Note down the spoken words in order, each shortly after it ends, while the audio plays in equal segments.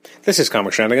This is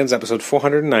Comic Shenanigans, episode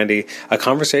 490, a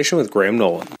conversation with Graham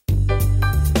Nolan.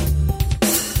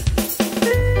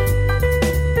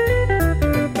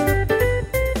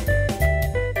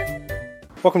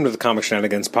 Welcome to the Comic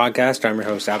Shenanigans podcast. I'm your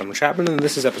host, Adam Chapman, and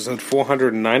this is episode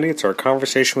 490. It's our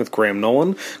conversation with Graham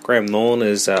Nolan. Graham Nolan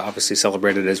is obviously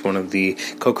celebrated as one of the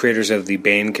co-creators of the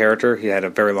Bane character. He had a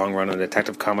very long run on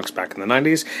Detective Comics back in the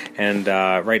 90s, and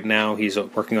right now he's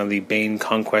working on the Bane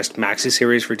Conquest maxi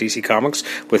series for DC Comics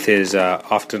with his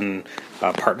often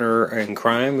partner in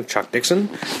crime, Chuck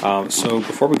Dixon. So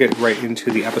before we get right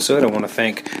into the episode, I want to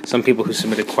thank some people who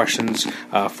submitted questions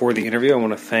for the interview. I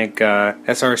want to thank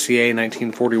SRCA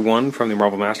 1941 from the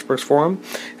Marvel Masterworks Forum,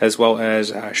 as well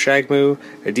as Shagmu,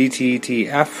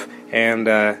 DTTF, and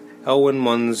Elwin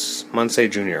Munsey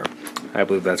Jr. I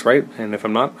believe that's right, and if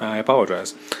I'm not, I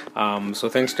apologize. So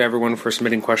thanks to everyone for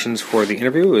submitting questions for the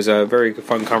interview. It was a very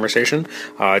fun conversation,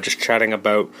 just chatting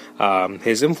about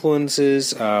his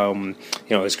influences,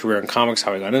 his career in comics,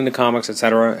 how he got into comics,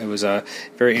 etc. It was a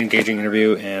very engaging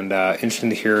interview, and interesting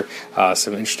to hear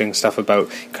some interesting stuff about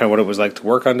kind of what it was like to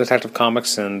work on Detective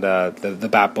Comics and the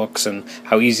Bat books, and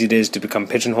how easy it is to become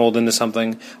pigeonholed into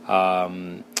something.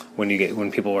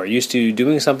 When people are used to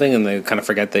doing something and they kind of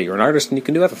forget that you're an artist and you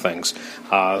can do other things.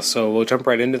 So we'll jump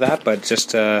right into that, but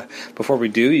just before we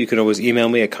do, you can always email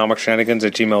me at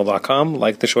comicshenanigans@gmail.com,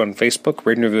 like the show on Facebook,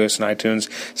 rate and review us on iTunes,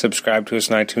 subscribe to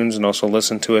us on iTunes, and also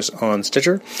listen to us on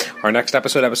Stitcher. Our next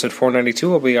episode 492,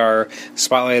 will be our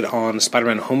spotlight on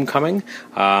Spider-Man Homecoming.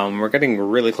 We're getting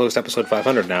really close to episode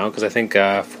 500 now, because I think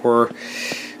for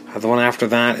the one after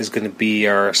that is going to be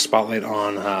our spotlight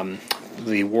on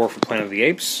the War for Planet of the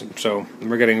Apes. So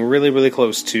we're getting really, really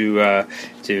close to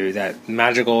that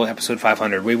magical episode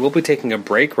 500. We will be taking a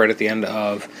break right at the end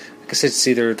of, I guess it's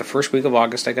either the first week of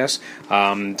August, I guess,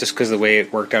 just because of the way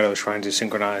it worked out. I was trying to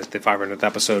synchronize the 500th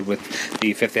episode with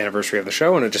the 5th anniversary of the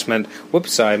show, and it just meant,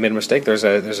 whoops, I made a mistake. There's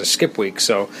a skip week.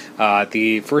 So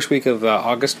the first week of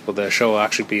August, the show will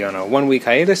actually be on a 1-week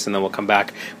hiatus, and then we'll come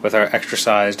back with our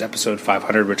extra-sized episode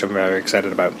 500, which I'm very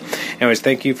excited about. Anyways,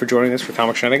 thank you for joining us for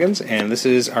Comic Shenanigans, and this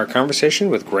is our conversation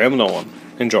with Graham Nolan.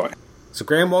 Enjoy. So,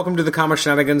 Graham, welcome to the Comic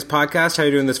Shenanigans podcast. How are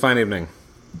you doing this fine evening?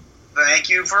 Thank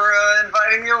you for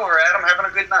inviting me over, Adam. Having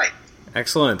a good night.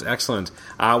 Excellent.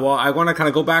 Well, I want to kind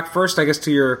of go back first, I guess,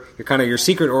 to your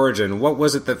secret origin. What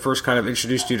was it that first kind of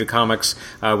introduced you to comics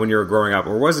when you were growing up,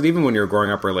 or was it even when you were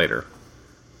growing up or later?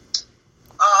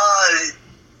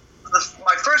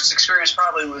 My first experience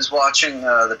probably was watching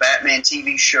the Batman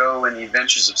TV show and the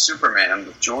Adventures of Superman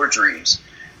with George Reeves.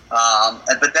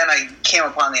 But then I came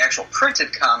upon the actual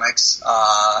printed comics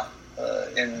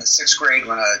in the 6th grade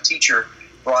when a teacher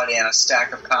brought in a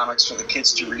stack of comics for the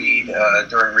kids to read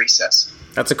during recess.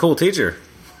 That's a cool teacher.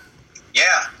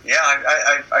 Yeah.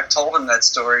 I've told him that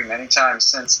story many times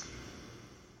since.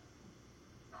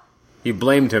 You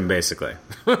blamed him, basically.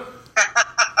 He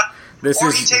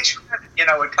takes credit,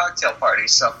 at cocktail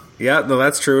parties. So. Yeah, no,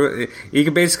 that's true. You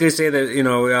could basically say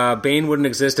that, Bane wouldn't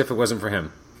exist if it wasn't for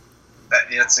him.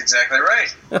 That's exactly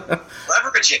right.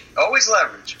 Leverage it. Always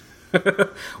leverage.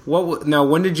 Now,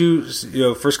 when did you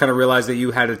first kind of realize that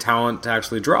you had a talent to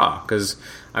actually draw? Because,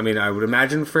 I would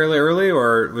imagine fairly early,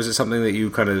 or was it something that you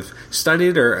kind of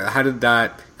studied, or how did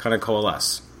that kind of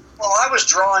coalesce? Well, I was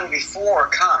drawing before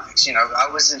comics. I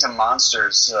was into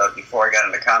monsters before I got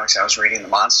into comics. I was reading the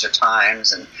Monster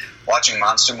Times and watching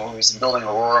monster movies and building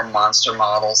Aurora monster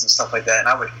models and stuff like that. And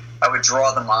I would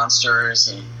draw the monsters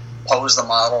and pose the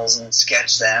models and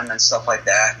sketch them and stuff like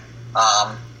that.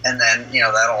 And then,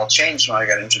 that all changed when I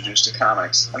got introduced to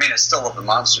comics. I still love the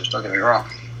monsters, don't get me wrong.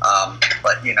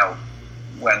 But,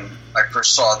 when I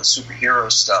first saw the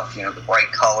superhero stuff, the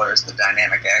bright colors, the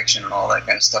dynamic action, and all that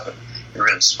kind of stuff, it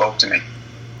really spoke to me.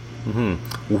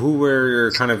 Mm-hmm. Who were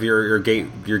your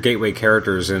gateway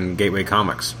characters in Gateway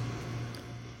Comics?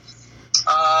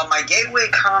 My gateway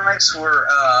comics were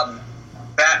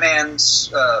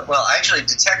Batman's, actually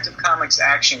Detective Comics,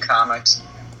 Action Comics,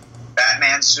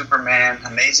 Batman, Superman,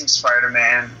 Amazing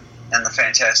Spider-Man, and the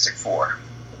Fantastic Four.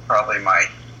 Probably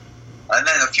and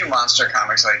then a few monster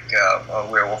comics like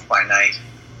Werewolf by Night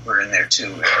were in there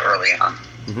too early on.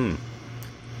 Mm-hmm.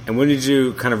 And when did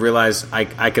you kind of realize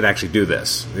I could actually do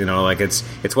this?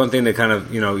 It's one thing to kind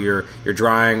of you're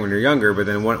drawing when you're younger, but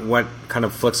then what kind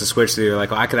of flicks the switch that you're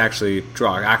like, I could actually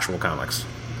draw actual comics?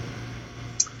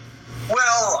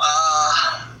 Well,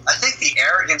 I think the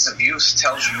arrogance of youth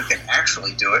tells you can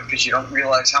actually do it because you don't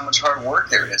realize how much hard work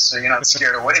there is, so you're not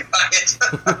scared away by it.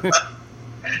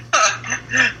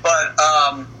 But,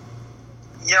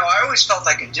 I always felt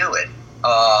I could do it.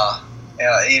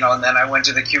 And then I went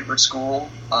to the Kubert School,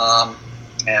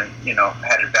 and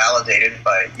had it validated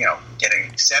by getting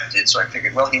accepted. So I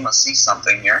figured, well, he must see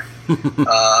something here.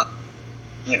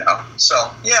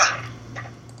 So yeah.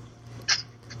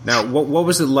 Now, what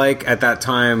was it like at that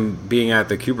time being at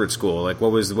the Kubert School? Like,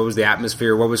 what was the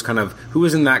atmosphere? Who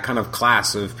was in that kind of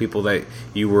class of people that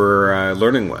you were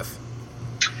learning with?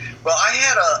 Well, I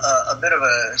had a bit of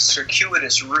a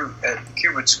circuitous route at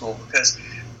Kubert School because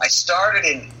I started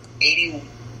in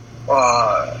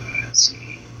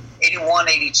 81,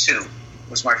 82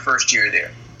 was my first year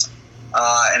there.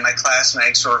 And my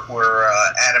classmates were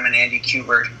Adam and Andy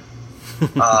Kubert,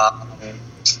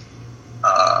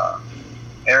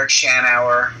 Eric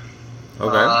Schanauer,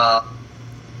 okay.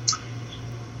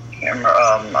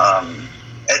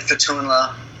 Ed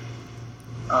Fatunla.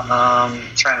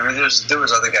 Trying to remember, there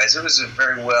was other guys. It was a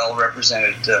very well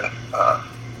represented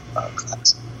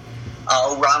class.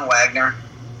 Ron Wagner.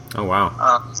 Oh wow.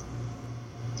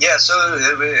 Yeah, so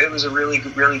it was a really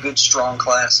good, strong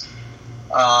class.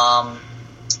 And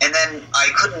then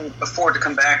I couldn't afford to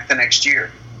come back the next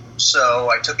year. So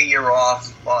I took a year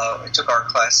off. I took art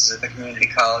classes at the community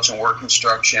college and work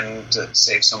construction to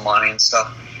save some money and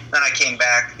stuff. Then I came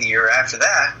back the year after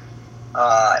that,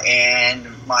 and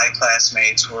my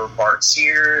classmates were Bart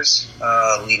Sears,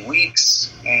 Lee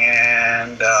Weeks,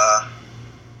 and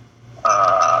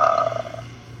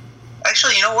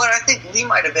actually, you know what? I think Lee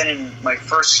might have been in my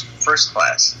first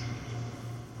class.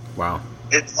 Wow.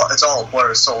 It's all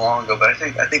blurred so long ago, but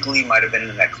I think Lee might have been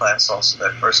in that class also,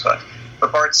 that first class.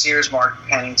 But Bart Sears, Mark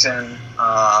Pennington,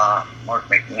 Mark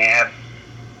McNabb,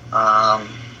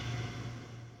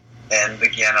 and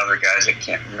again other guys I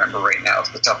can't remember right now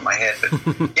off the top of my head. But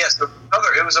yes, it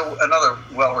was another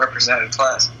well represented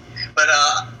class. But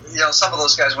some of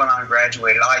those guys went on and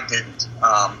graduated. I didn't.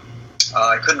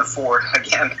 I couldn't afford.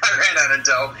 Again, I ran out of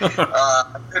dough.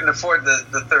 I couldn't afford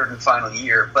the third and final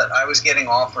year. But I was getting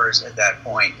offers at that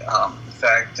point. In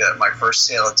fact, my first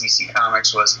sale at DC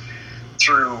Comics was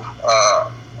through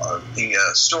the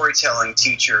storytelling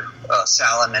teacher,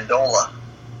 Sal Amendola,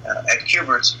 at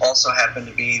Kubert's, also happened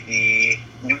to be the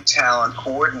new talent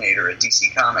coordinator at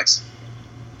DC Comics.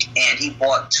 And he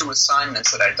bought 2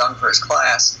 assignments that I'd done for his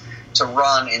class to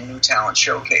run in New Talent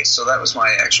Showcase. So that was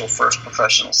my actual first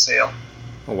professional sale.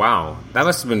 Oh, wow. That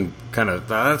must have been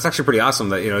that's actually pretty awesome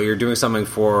that, you're doing something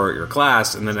for your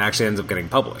class and then it actually ends up getting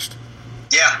published.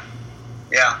 Yeah.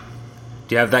 Yeah.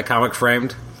 Do you have that comic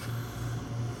framed?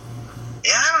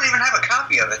 Yeah, I don't even have a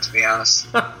copy of it, to be honest.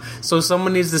 So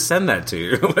someone needs to send that to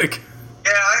you. Yeah,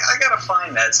 I gotta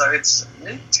find that. So it's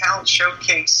New Talent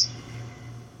Showcase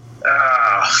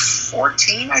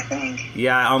 14, I think.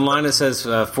 Yeah, online it says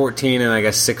 14 and I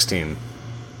guess 16.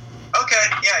 Okay,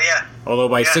 yeah. Although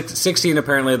by 16,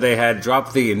 apparently they had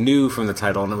dropped the new from the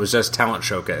title and it was just Talent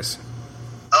Showcase.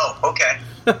 Oh, okay.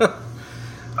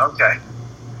 Okay.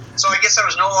 So I guess I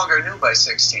was no longer new by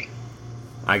 16.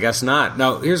 I guess not.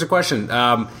 Now, here's a question.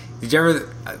 Did you ever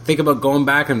think about going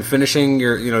back and finishing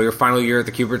your final year at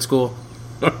the Kubert School?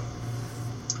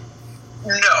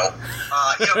 No.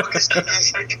 Because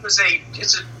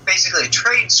it's basically a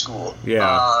trade school.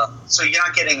 Yeah. So you're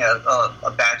not getting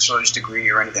a bachelor's degree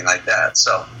or anything like that.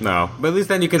 So no, but at least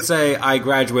then you could say I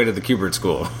graduated the Kubert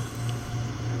School.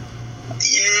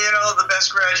 The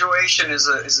best graduation is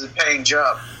a paying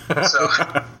job. So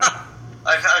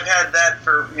I've had that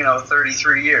for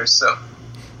 33 years.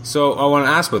 So I want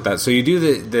to ask about that. So you do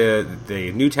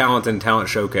the New Talent and Talent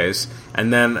Showcase,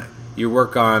 and then you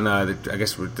work on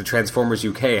the Transformers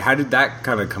UK. How did that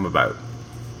kind of come about?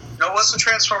 No, it wasn't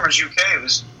Transformers UK. It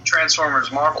was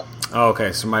Transformers Marvel. Oh,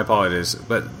 okay. So my apologies,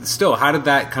 but still, how did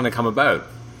that kind of come about?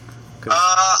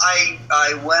 I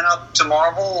went up to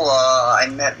Marvel. I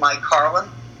met Mike Carlin,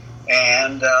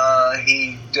 and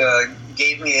he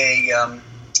gave me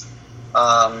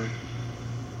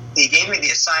he gave me the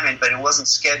assignment, but it wasn't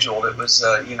scheduled. It was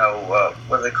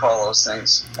what do they call those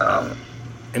things?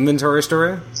 Inventory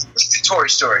story? Inventory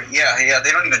story, yeah.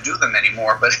 They don't even do them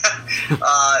anymore, but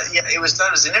it was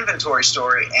done as an inventory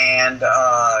story, and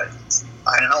I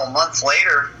don't know, a month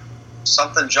later,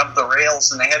 something jumped the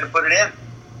rails, and they had to put it in.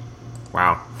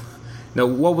 Wow. Now,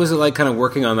 what was it like kind of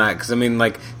working on that? Because, I mean,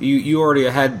 like, you already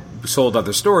had sold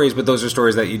other stories, but those are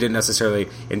stories that you didn't necessarily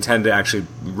intend to actually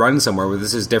run somewhere. Where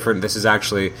this is different. This is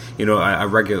actually, a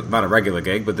regular, not a regular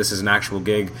gig, but this is an actual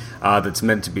gig that's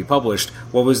meant to be published.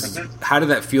 How did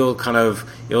that feel kind of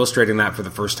illustrating that for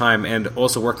the first time, and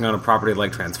also working on a property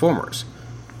like Transformers?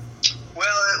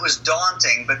 Well, it was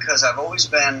daunting because I've always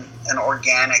been an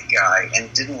organic guy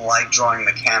and didn't like drawing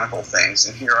mechanical things.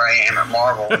 And here I am at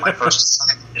Marvel. My first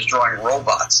assignment is drawing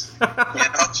robots.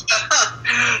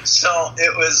 So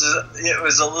it was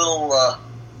a little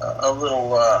a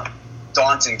little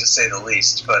daunting, to say the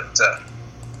least. But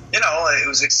it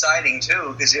was exciting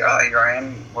too, because here I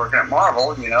am working at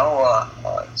Marvel.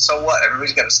 So what?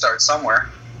 Everybody's got to start somewhere.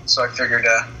 So I figured,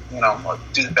 I'll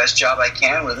do the best job I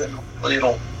can with it. Hopefully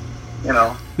it'll,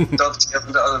 dovetail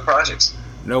into other projects.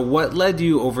 Now, what led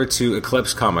you over to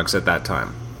Eclipse Comics at that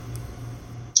time?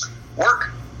 Work.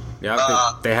 Yeah,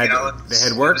 they had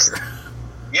work.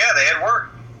 Yeah, they had work.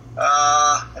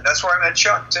 And that's where I met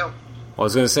Chuck too. Well, I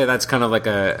was going to say that's kind of like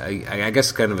I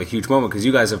guess kind of a huge moment, because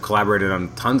you guys have collaborated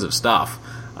on tons of stuff,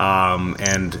 and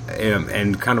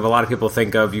kind of a lot of people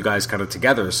think of you guys kind of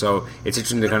together. So it's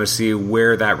interesting to kind of see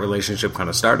where that relationship kind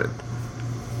of started.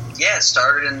 Yeah, it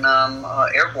started in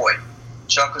Airboy.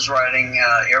 Chuck was writing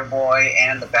Airboy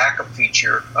and the backup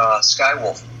feature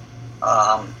Skywolf,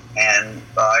 and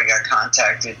I got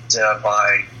contacted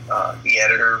by the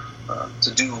editor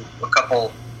to do a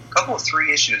couple of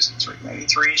three issues of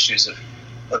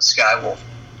Skywolf,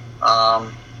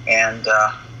 and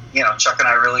Chuck and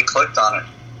I really clicked on it,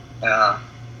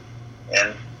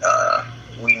 and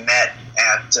we met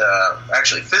at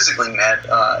physically met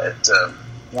at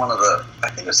one of the, I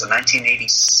think it was the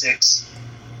 1986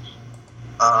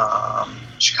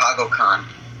 Chicago Con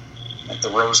at the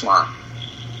Rosemont.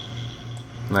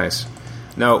 Nice.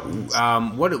 Now,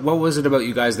 what was it about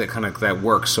you guys that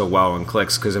works so well and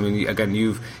clicks? Because, I mean, again,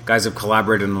 you guys have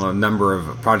collaborated on a number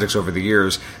of projects over the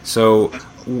years. So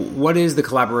what is the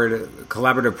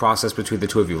collaborative process between the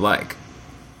two of you like?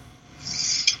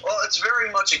 Well, it's very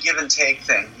much a give and take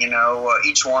thing.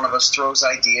 Each one of us throws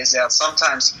ideas out.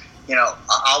 Sometimes,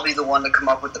 I'll be the one to come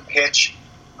up with the pitch,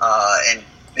 and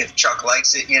if Chuck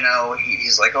likes it,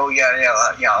 he's like, oh, yeah,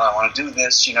 I want to do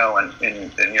this, and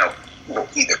we'll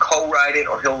either co-write it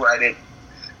or he'll write it,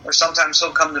 or sometimes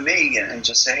he'll come to me and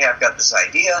just say, hey, I've got this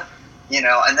idea,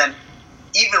 and then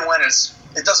even when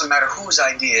it doesn't matter whose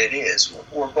idea it is,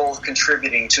 we're both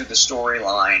contributing to the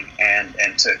storyline and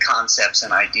to concepts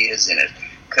and ideas in it,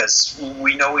 because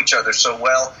we know each other so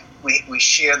well. We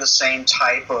share the same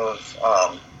type of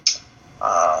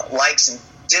likes and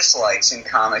dislikes in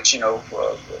comics,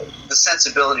 the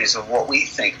sensibilities of what we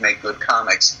think make good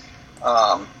comics.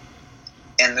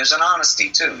 And there's an honesty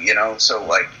too,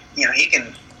 so he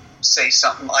can say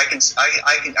something. I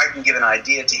can give an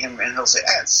idea to him, and he'll say,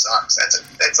 "That sucks.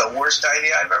 That's the worst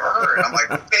idea I've ever heard." I'm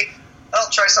like, "Okay, I'll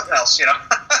try something else,"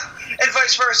 and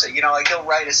vice versa. He'll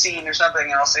write a scene or something,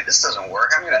 and I'll say, "This doesn't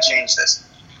work. I'm going to change this,"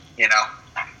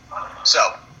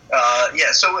 So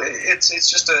so it's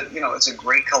just it's a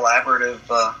great collaborative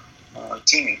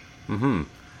teaming. Mm-hmm.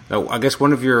 Now, I guess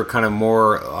one of your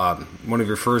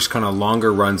first kind of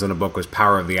longer runs on a book was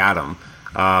Power of the Atom.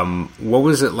 What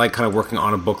was it like kind of working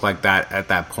on a book like that at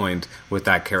that point with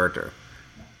that character?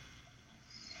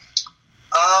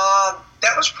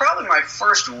 That was probably my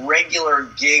first regular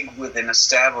gig with an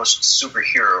established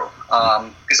superhero,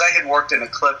 because I had worked in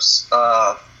Eclipse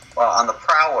on the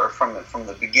Prowler from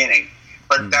the beginning,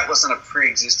 but that wasn't a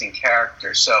pre-existing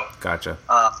character. So, gotcha.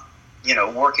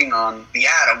 Working on the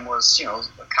Atom was, a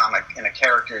comic and a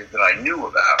character that I knew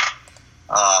about.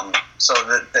 So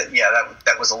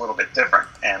that was a little bit different,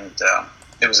 and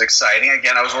it was exciting.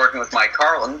 Again, I was working with Mike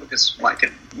Carlin, because Mike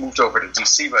had moved over to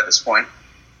DC by this point,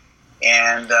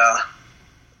 and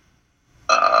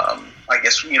I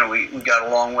guess we got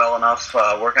along well enough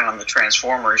working on the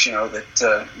Transformers,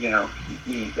 that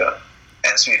he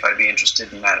asked me if I'd be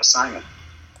interested in that assignment.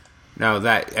 Now,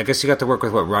 I guess you got to work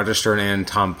with Roger Stern and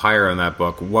Tom Peyer on that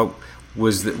book. What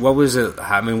was it?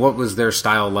 I mean, what was their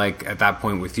style like at that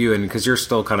point with you? And because you're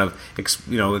still kind of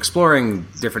exploring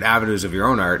different avenues of your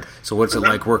own art, so what's it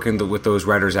like working with those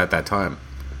writers at that time?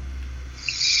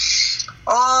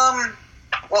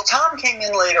 Well, Tom came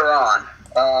in later on,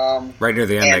 right near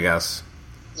the end, I guess.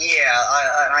 Yeah,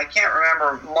 I can't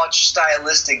remember much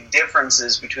stylistic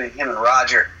differences between him and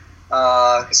Roger,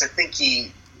 because I think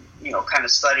he kind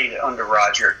of studied under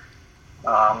Roger.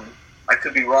 I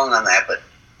could be wrong on that, but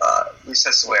at least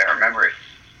that's the way I remember it.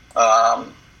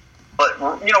 But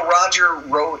Roger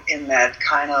wrote in that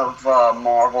kind of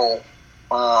Marvel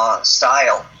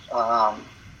style,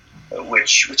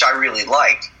 which I really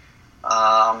liked.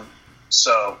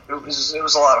 So it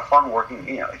was a lot of fun working.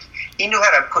 He knew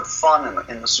how to put fun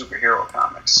in the superhero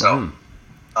comics. So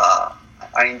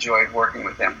I enjoyed working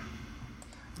with him.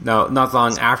 Now, not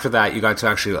long after that, you got to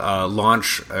actually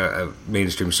launch a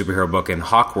mainstream superhero book in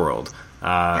Hawkworld.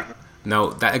 Now,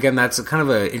 that's kind of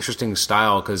an interesting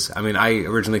style, because, I mean, I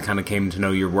originally kind of came to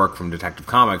know your work from Detective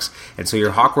Comics, and so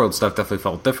your Hawkworld stuff definitely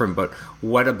felt different, but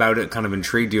what about it kind of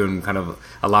intrigued you and kind of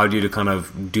allowed you to kind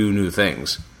of do new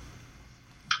things?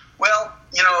 Well,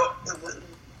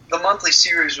 the monthly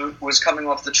series was coming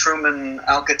off the Truman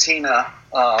Alcatina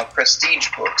Prestige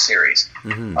book series,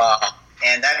 and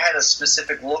that had a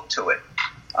specific look to it.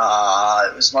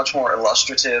 It was much more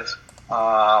illustrative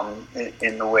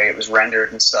in the way it was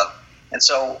rendered and stuff. And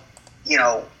so,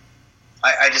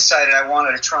 I decided I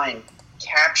wanted to try and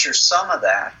capture some of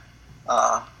that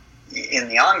in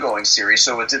the ongoing series,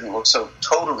 so it didn't look so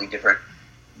totally different.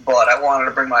 But I wanted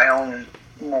to bring my own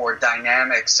more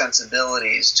dynamic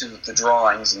sensibilities to the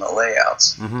drawings and the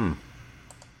layouts. Mm-hmm.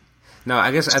 Now,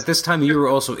 I guess at this time you were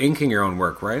also inking your own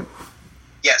work, right?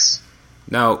 Yes.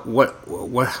 Now, what?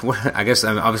 I guess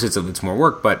obviously it's more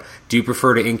work, but do you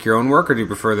prefer to ink your own work, or do you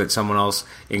prefer that someone else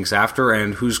inks after?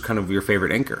 And who's kind of your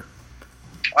favorite inker?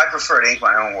 I prefer to ink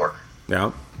my own work.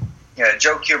 Yeah. Yeah.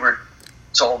 Joe Kubert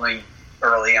told me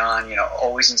early on,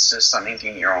 always insist on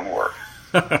inking your own work.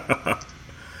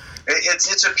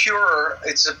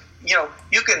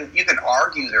 You can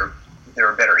argue there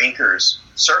are better inkers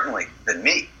certainly than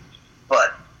me,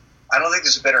 but I don't think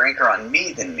there's a better inker on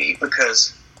me than me,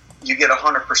 because you get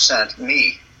 100%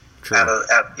 me out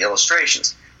of the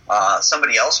illustrations.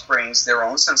 Somebody else brings their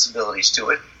own sensibilities to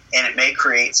it, and it may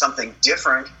create something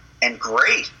different and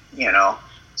great,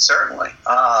 certainly.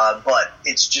 But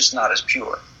it's just not as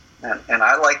pure, and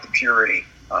I like the purity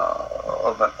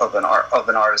of an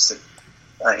artist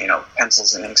that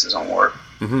pencils and inks his own work.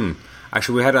 Mm-hmm.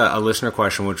 Actually, we had a listener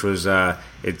question, which was,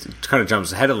 it kind of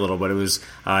jumps ahead a little, but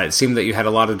it seemed that you had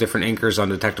a lot of different inkers on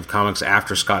Detective Comics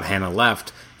after Scott Hanna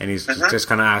left, and he's just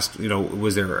kind of asked,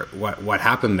 was there, what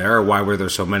happened there, or why were there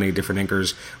so many different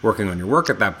inkers working on your work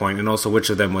at that point, and also which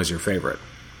of them was your favorite?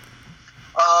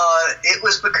 It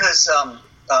was because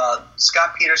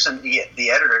Scott Peterson,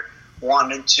 the editor,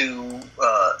 wanted to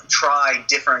try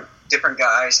different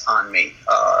guys on me,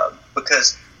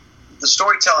 because the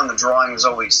storytelling, the drawing was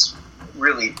always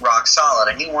really rock solid,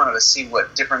 and he wanted to see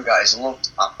what different guys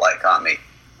looked like on me.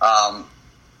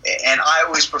 And I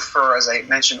always prefer, as I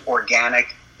mentioned,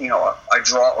 organic. I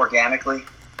draw organically,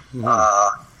 and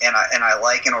I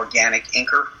like an organic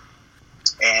inker.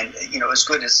 And as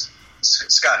good as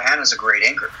Scott Hanna's a great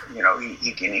inker,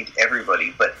 he can ink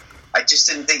everybody, but I just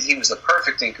didn't think he was the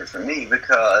perfect inker for me,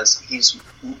 because he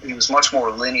was much more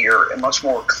linear and much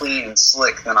more clean and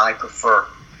slick than I prefer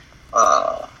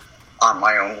on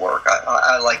my own work.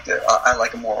 I like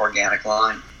a more organic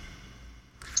line.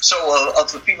 So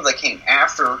of the people that came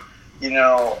after,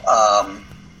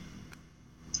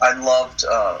 I loved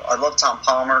Tom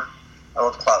Palmer. I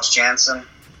loved Klaus Janson.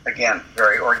 Again,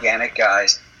 very organic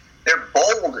guys. They're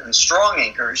bold and strong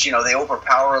inkers. They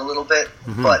overpower a little bit,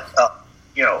 but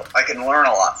I can learn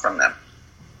a lot from them,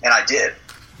 and I did.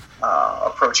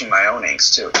 Approaching my own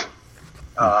inks too.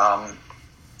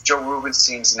 Joe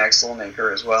Rubinstein's an excellent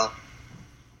inker as well.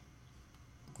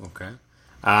 Okay.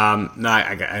 No,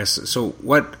 I guess so.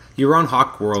 What you were on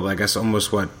Hawk World? I guess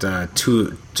almost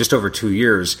just over 2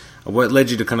 years. What led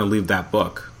you to kind of leave that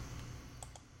book?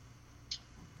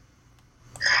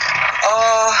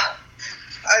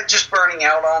 I just burning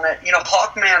out on it.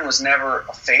 Hawkman was never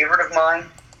a favorite of mine.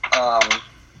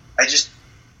 He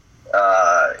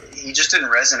just didn't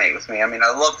resonate with me. I mean,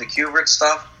 I love the Kubert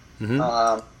stuff.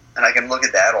 And I can look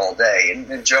at that all day.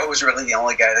 And Joe was really the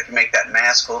only guy that could make that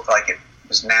mask look like it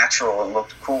was natural and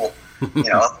looked cool.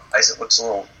 Otherwise it looks a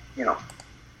little,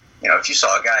 if you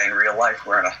saw a guy in real life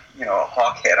wearing a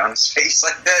hawk head on his face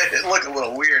like that, it'd look a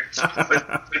little weird.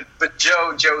 But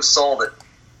Joe sold it.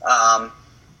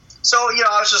 So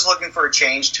I was just looking for a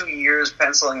change. 2 years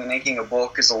penciling and inking a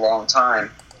book is a long time.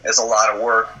 It's a lot of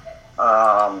work.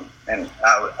 And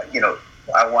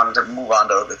I wanted to move on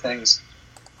to other things.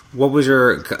 What was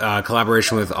your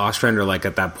collaboration with Ostrander like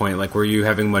at that point? Like, were you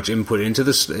having much input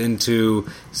into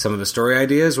some of the story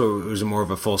ideas, or was it more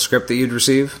of a full script that you'd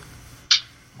receive?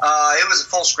 It was a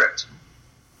full script.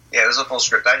 Yeah, it was a full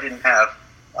script. I didn't have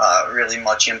really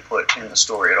much input in the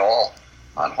story at all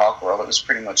on Hawkworld. It was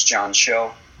pretty much John's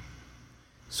show.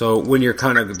 So when you're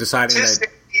kind of deciding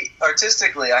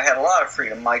artistically, I had a lot of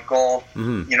freedom. Mike Gold,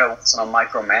 wasn't a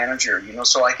micromanager,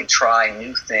 so I could try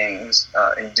new things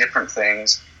and different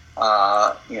things,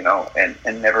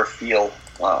 and never feel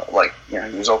like he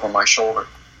was over my shoulder.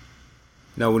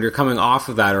 Now, when you're coming off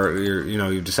of that, or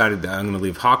you've decided that I'm going to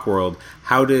leave Hawkworld,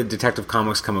 how did Detective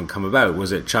Comics come about?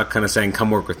 Was it Chuck kind of saying,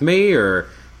 "Come work with me," or?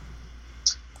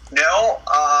 No,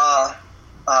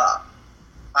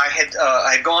 I had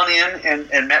gone in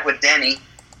and met with Denny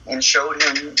and showed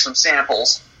him some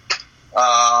samples,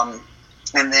 and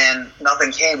then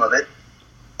nothing came of it.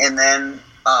 And then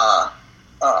I'd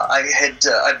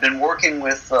been working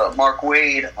with Mark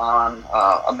Waid on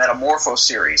a Metamorpho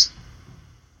series,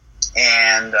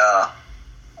 and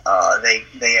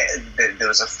there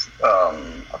was a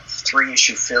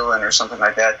 3-issue fill-in or something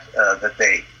like that that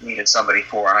they needed somebody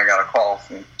for, and I got a call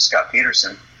from Scott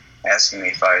Peterson asking me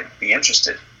if I'd be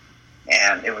interested,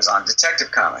 and it was on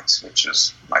Detective Comics, which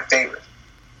was my favorite.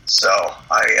 So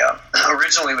I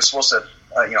originally was supposed to,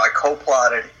 I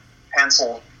co-plotted,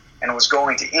 penciled, and was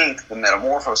going to ink the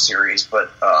Metamorpho series,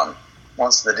 but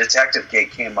once the detective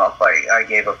gig came up, I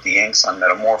gave up the inks on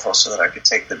Metamorpho so that I could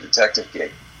take the detective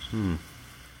gig.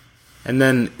 And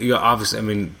then,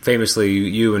 obviously, famously,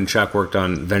 you and Chuck worked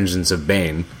on Vengeance of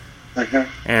Bane. Mm-hmm.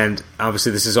 And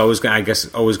obviously this is always going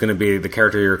to be the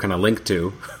character you're kind of linked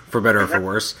to, for better or for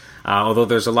worse. Although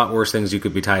there's a lot worse things you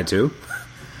could be tied to.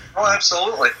 Oh,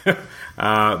 absolutely.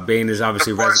 Bane is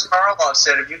obviously... Of course, Karloff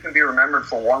said, if you can be remembered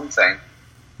for one thing,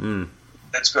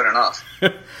 that's good enough.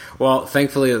 Well,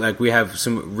 thankfully, we have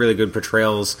some really good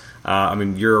portrayals.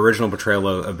 Your original portrayal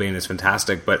of Bane is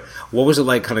fantastic, but what was it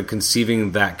like kind of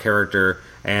conceiving that character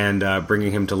and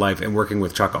bringing him to life and working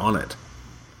with Chuck on it?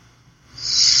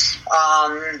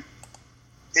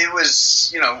 It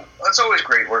was, it's always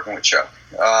great working with Chuck.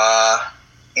 There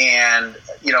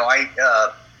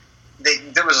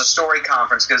was a story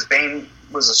conference, because Bane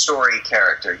was a story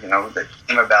character, that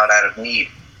came about out of need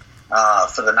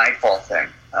for the Nightfall thing,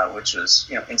 which was,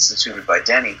 instituted by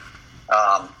Denny.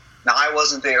 Now, I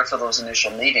wasn't there for those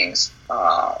initial meetings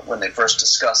when they first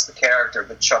discussed the character,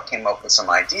 but Chuck came up with some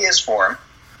ideas for him,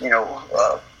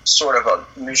 sort of a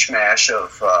mishmash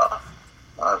of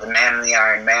the Man in the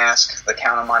Iron Mask, the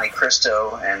Count of Monte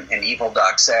Cristo, and Evil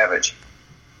Doc Savage.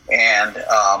 And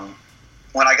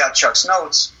when I got Chuck's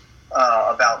notes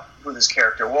about who this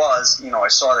character was, I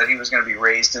saw that he was going to be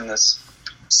raised in this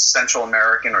Central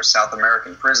American or South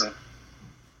American prison.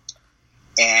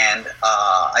 And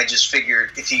I just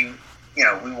figured if we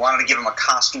wanted to give him a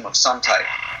costume of some type.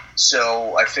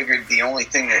 So I figured the only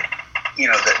thing that,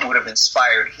 that would have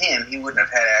inspired him, he wouldn't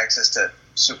have had access to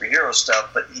superhero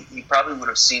stuff, but he probably would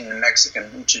have seen the Mexican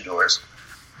luchadors.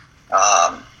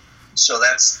 So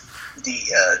that's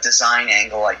the design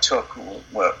angle I took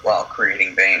while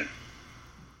creating Bane.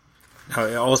 I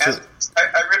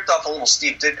ripped off a little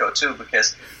Steve Ditko too,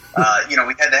 because we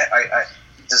had that. I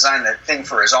designed that thing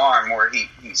for his arm where he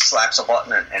slaps a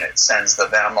button and it sends the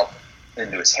venom up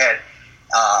into his head.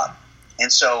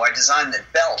 And so I designed the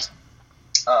belt.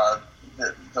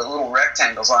 The little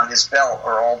rectangles on his belt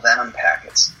are all venom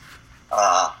packets,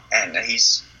 and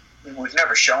we've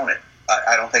never shown it.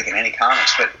 I don't think in any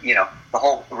comics, but the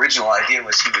whole original idea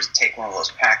was he would take one of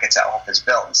those packets out off his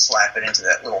belt and slap it into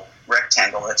that little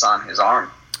rectangle that's on his arm,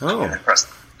 and then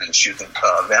press and shoot the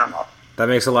venom up. That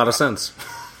makes a lot of sense.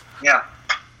 Yeah.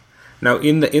 Now,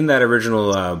 in that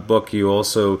original book, you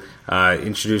also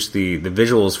introduced the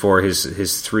visuals for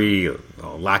his 3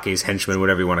 lackeys, henchmen,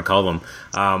 whatever you want to call them.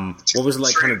 What was it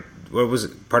like? What was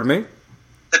it? Pardon me?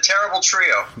 The Terrible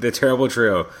Trio. The Terrible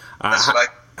Trio.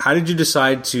 How did you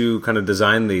decide to kind of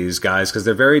design these guys? Because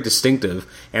they're very distinctive,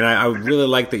 and I really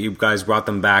like that you guys brought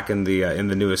them back in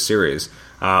the newest series.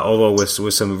 Although with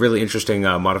some really interesting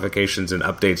modifications and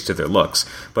updates to their looks.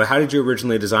 But how did you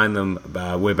originally design them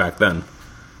way back then?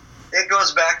 It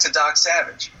goes back to Doc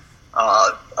Savage.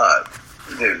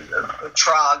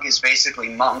 Trog is basically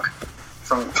Monk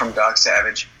from Doc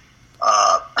Savage.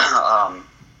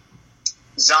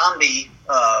 Zombie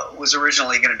was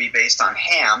originally going to be based on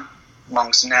Ham,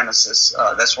 Monk's nemesis.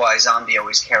 That's why Zombie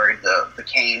always carried the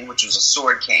cane, which was a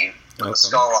sword cane with a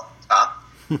skull on top.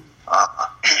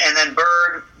 And then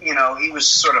Bird, he was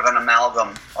sort of an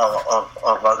amalgam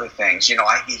of other things. He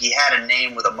had a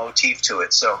name with a motif to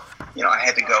it, so I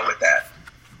had to go with that.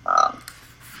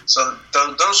 So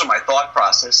those are my thought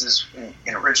processes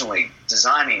in originally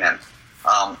designing them.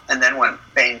 And then when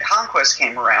Bane Conquest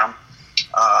came around,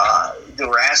 there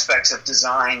were aspects of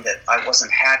design that I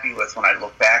wasn't happy with when I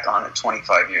look back on it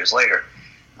 25 years later.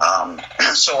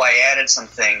 So I added some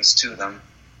things to them.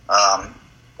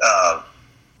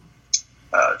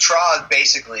 Trog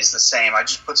basically is the same. I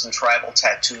just put some tribal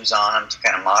tattoos on him to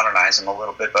kind of modernize him a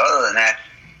little bit. But other than that,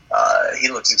 he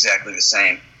looks exactly the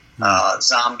same.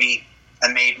 Zombie,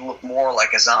 I made look more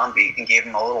like a zombie and gave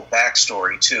him a little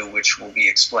backstory too, which will be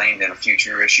explained in a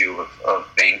future issue of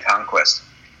Bane Conquest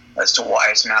as to why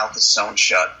his mouth is sewn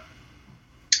shut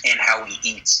and how he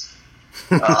eats.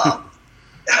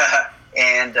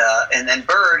 And then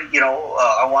Bird,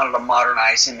 I wanted to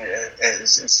modernize him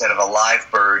as instead of a live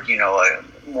bird,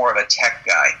 more of a tech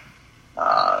guy,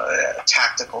 a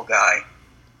tactical guy.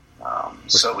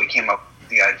 So we came up with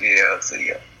the idea of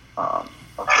the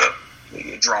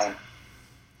drone.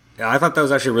 Yeah, I thought that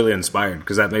was actually really inspired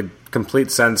because that made complete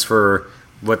sense for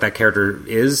what that character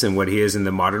is and what he is in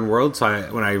the modern world. So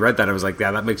when I read that, I was like,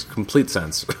 yeah, that makes complete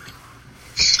sense.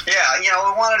 Yeah,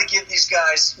 we wanted to give these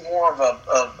guys more of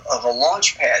a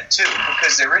launch pad too,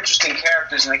 because they're interesting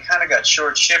characters, and they kind of got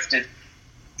short-shifted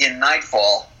in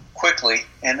Nightfall quickly,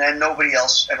 and then nobody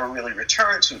else ever really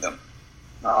returned to them.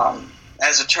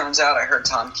 As it turns out, I heard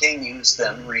Tom King use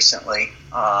them recently,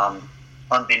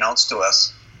 unbeknownst to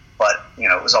us, but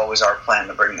it was always our plan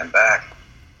to bring them back.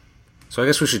 So I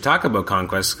guess we should talk about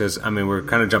Conquest, because, we're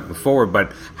kind of jumping forward,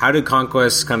 but how did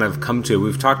Conquest kind of come to?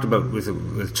 We've talked about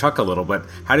with Chuck a little, but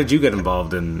how did you get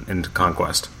involved in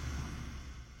Conquest?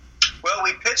 Well,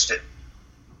 we pitched it.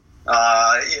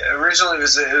 Originally,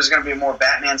 it was going to be a more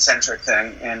Batman-centric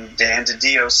thing, and Dan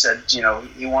DiDio said,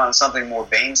 he wanted something more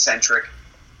Bane-centric,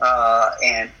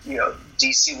 and,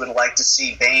 DC would like to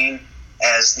see Bane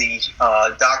as the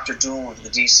Doctor Doom of the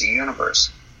DC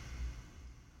universe.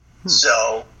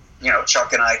 So...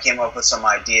 Chuck and I came up with some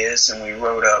ideas, and we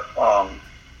wrote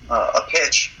a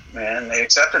pitch, and they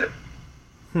accepted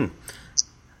it.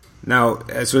 Now,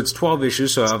 so it's 12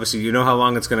 issues, so obviously you know how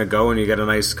long it's going to go, and you get a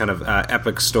nice kind of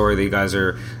epic story that you guys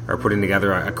are putting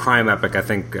together, a crime epic, I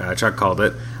think Chuck called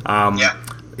it. Yeah.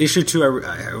 Issue 2,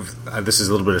 this is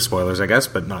a little bit of spoilers, I guess,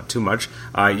 but not too much.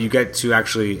 You get to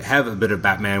actually have a bit of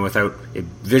Batman without it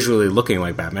visually looking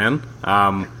like Batman.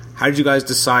 How did you guys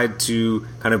decide to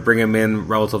kind of bring him in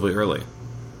relatively early?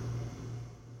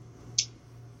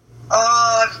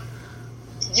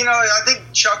 I think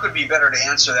Chuck would be better to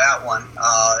answer that one.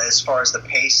 As far as the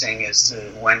pacing as to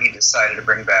when he decided to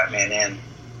bring Batman in,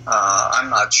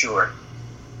 I'm not sure.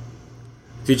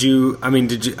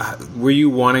 Were you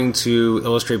wanting to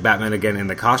illustrate Batman again in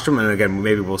the costume? And again,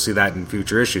 maybe we'll see that in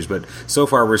future issues, but so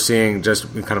far we're seeing just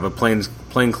kind of a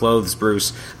plain clothes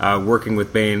Bruce working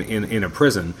with Bane in a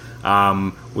prison.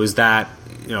 Was that,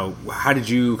 how did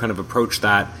you kind of approach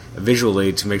that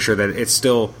visually to make sure that it's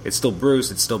still Bruce,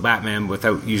 it's still Batman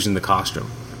without using the costume?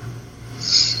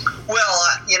 Well,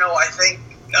 I think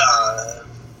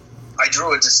I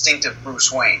drew a distinctive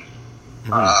Bruce Wayne.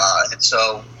 And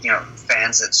so,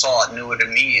 fans that saw it knew it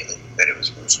immediately that it was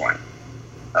Bruce Wayne.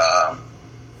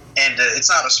 And it's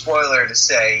not a spoiler to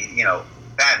say,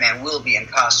 Batman will be in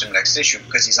costume next issue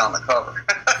because he's on the cover.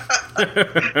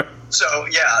 So,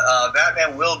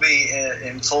 Batman will be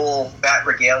in full Bat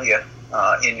regalia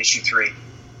in issue 3.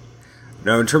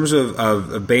 Now, in terms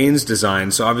of Bane's design,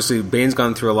 so obviously Bane's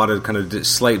gone through a lot of kind of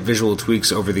slight visual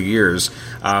tweaks over the years.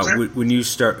 When you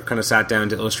sat down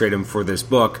to illustrate him for this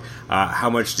book, how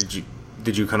much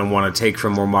did you kind of want to take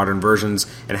from more modern versions,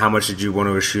 and how much did you want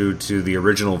to eschew to the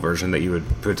original version that you would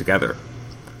put together?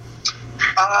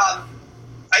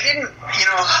 I didn't,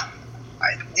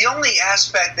 the only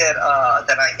aspect that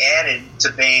I added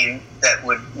to Bane that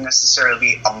would necessarily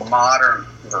be a modern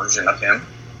version of him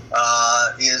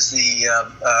is the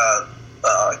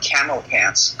camo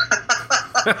pants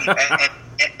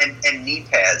and knee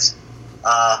pads.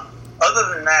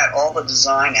 Other than that, all the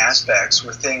design aspects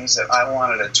were things that I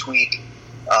wanted to tweak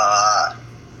out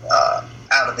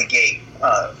of the gate.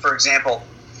 For example,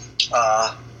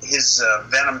 his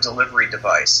Venom delivery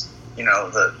device,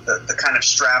 the kind of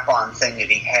strap-on thing that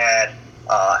he had,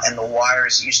 and the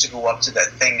wires used to go up to that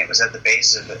thing that was at the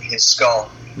base of his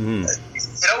skull.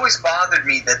 It always bothered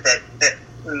me that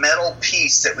metal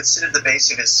piece that would sit at the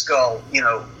base of his skull,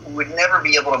 would never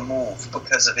be able to move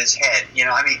because of his head.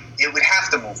 It would have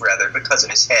to move rather because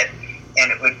of his head,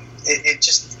 and it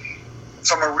just,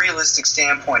 from a realistic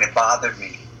standpoint, it bothered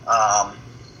me.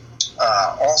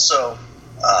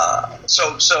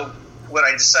 So what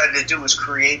I decided to do was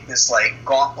create this like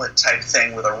gauntlet type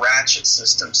thing with a ratchet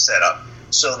system set up,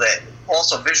 so that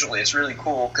also visually it's really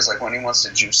cool because like when he wants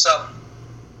to juice up,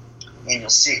 and you'll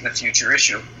see it in a future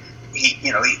issue, he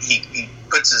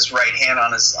puts his right hand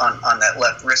on that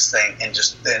left wrist thing, and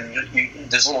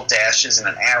there's little dashes and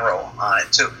an arrow on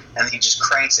it too, and he just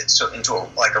cranks it into a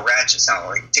ratchet sound,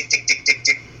 like tick tick tick tick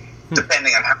tick,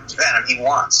 depending on how much venom he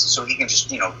wants, so he can just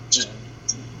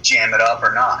jam it up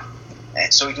or not,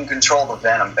 and so he can control the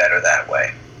venom better that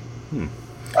way. And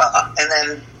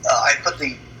then I put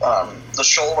the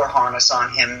shoulder harness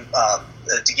on him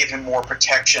to give him more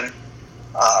protection.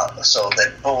 So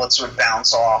that bullets would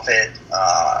bounce off it,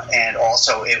 and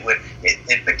also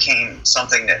it became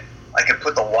something that I could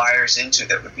put the wires into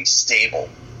that would be stable.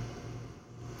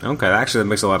 Okay, actually that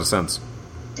makes a lot of sense.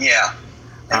 Yeah.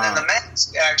 And then the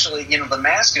mask, actually, the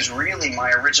mask is really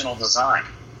my original design.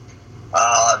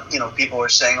 People are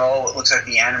saying, oh, it looks like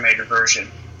the animated version.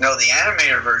 No, the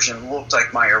animated version looked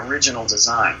like my original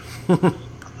design.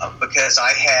 Because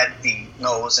I had the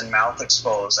nose and mouth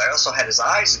exposed. I also had his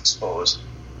eyes exposed.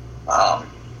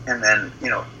 and then,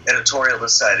 editorial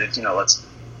decided, let's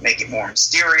make it more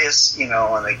mysterious,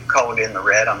 and they colored in the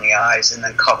red on the eyes and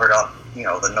then covered up,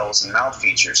 the nose and mouth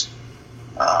features.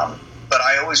 But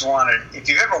I always wanted, if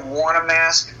you've ever worn a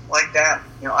mask like that,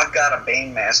 I've got a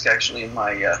Bane mask actually in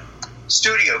my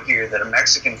studio here that a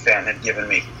Mexican fan had given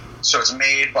me. So it's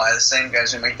made by the same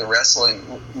guys who make the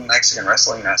Mexican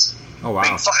wrestling mask. Oh,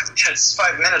 wow.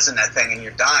 5 minutes in that thing and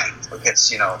you're dying. Because,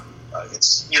 you're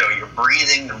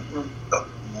breathing the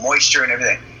moisture and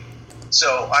everything.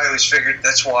 So I always figured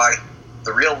that's why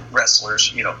the real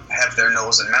wrestlers, have their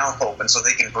nose and mouth open so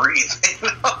they can breathe.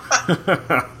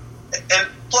 And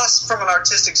plus, from an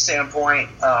artistic standpoint,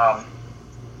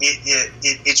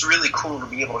 it's really cool to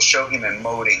be able to show him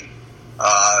emoting.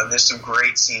 There's some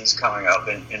great scenes coming up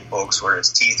in books where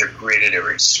his teeth are gritted or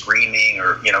he's screaming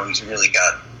or, he's really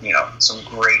got, some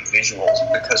great visuals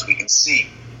because we can see,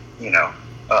 you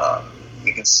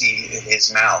can see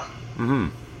his mouth. Mm-hmm.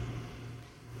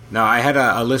 Now, I had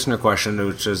a listener question,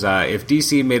 which is, if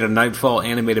DC made a Nightfall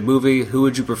animated movie, who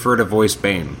would you prefer to voice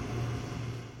Bane?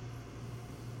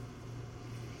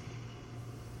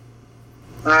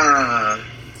 It's a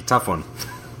tough one.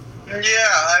 Yeah,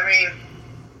 I mean,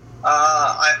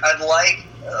 I'd like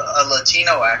a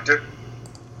Latino actor.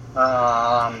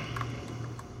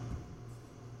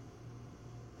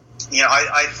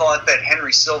 I thought that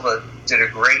Henry Silva did a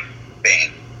great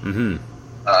Bane. Mm-hmm.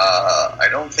 I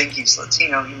don't think he's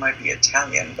Latino. He might be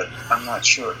Italian, but I'm not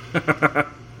sure.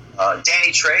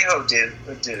 Danny Trejo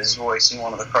did his voice in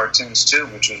one of the cartoons too,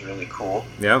 which was really cool.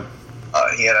 Yep.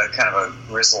 He had a kind of a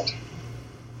grizzled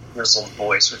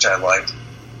voice, which I liked.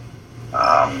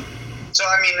 So,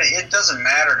 I mean, it doesn't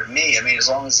matter to me. I mean, as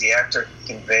long as the actor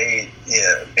conveyed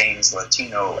Bane's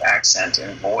Latino accent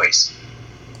and voice,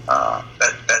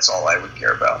 that's all I would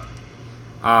care about.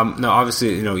 Now,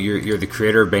 obviously, you're the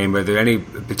creator of Bane, but are there any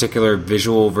particular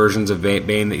visual versions of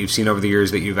Bane that you've seen over the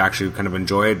years that you've actually kind of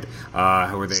enjoyed,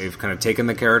 where they've kind of taken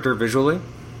the character visually?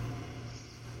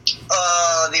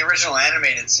 The original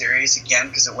animated series, again,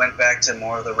 because it went back to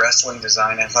more of the wrestling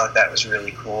design. I thought that was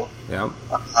really cool. Yeah.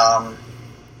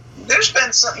 There's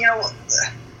been some,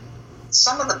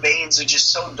 some of the Banes are just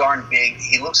so darn big.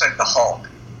 He looks like the Hulk.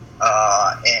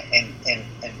 And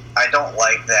I don't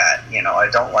like that. I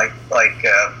don't like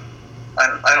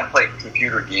I don't play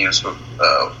computer games, but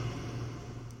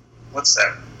what's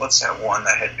that one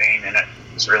that had Bane in it?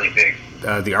 It was really big.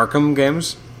 The Arkham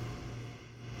games?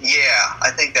 Yeah,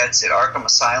 I think that's it. Arkham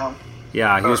Asylum.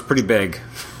 Yeah, he was pretty big.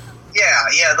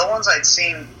 Yeah, the ones I'd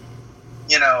seen,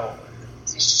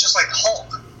 he's just like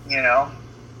Hulk, I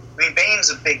mean,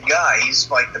 Bane's a big guy. He's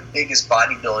like the biggest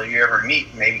bodybuilder you ever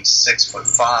meet. Maybe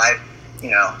 6'5",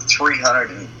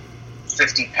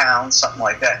 350 pounds, something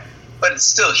like that. But it's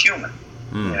still human,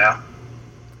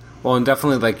 Well, and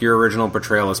definitely, like, your original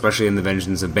portrayal, especially in The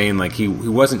Vengeance of Bane, like, he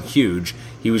wasn't huge.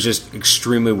 He was just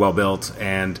extremely well-built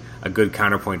and a good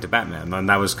counterpoint to Batman, and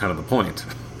that was kind of the point.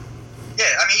 Yeah,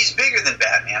 I mean, he's bigger than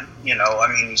Batman, I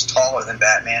mean, he's taller than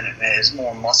Batman and has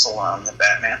more muscle on him than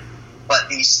Batman, but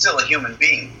he's still a human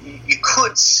being. You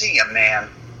could see a man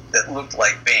that looked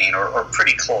like Bane, or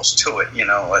pretty close to it, at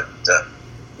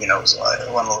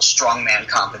one of those strongman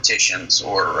competitions,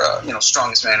 or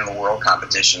strongest man in the world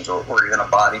competitions, or even a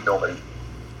bodybuilding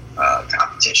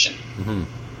competition. Mm-hmm.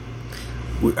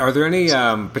 Are there any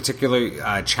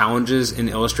particular challenges in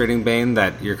illustrating Bane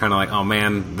that you're kind of like, oh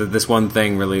man, this one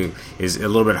thing really is a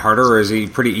little bit harder, or is he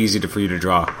pretty easy for you to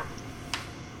draw?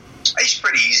 He's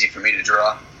pretty easy for me to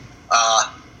draw.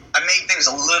 I made things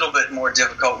a little bit more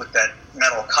difficult with that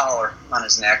metal collar on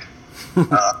his neck. But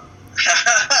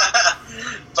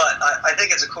I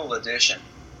think it's a cool addition.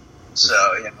 So,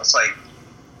 it's like,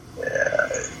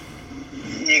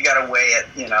 you got to weigh it,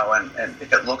 and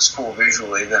if it looks cool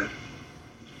visually, then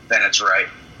it's right.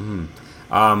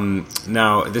 Mm-hmm.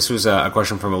 Now, this was a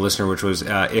question from a listener, which was,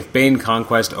 if Bane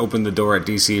Conquest opened the door at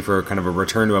DC for kind of a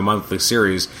return to a monthly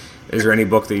series, is there any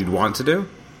book that you'd want to do?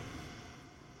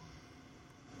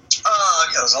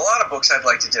 There's a lot of books I'd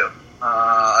like to do.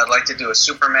 I'd like to do a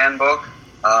Superman book.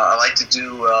 I'd like to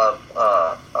do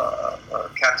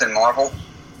Captain Marvel.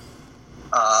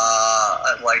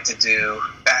 I'd like to do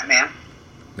Batman.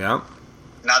 Yeah.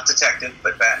 Not detective,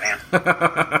 but Batman.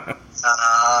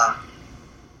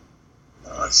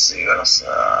 Let's see, what else?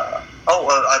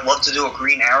 I'd love to do a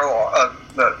Green Arrow,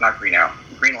 not Green Arrow,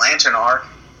 Green Lantern arc.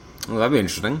 Well, that'd be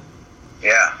interesting.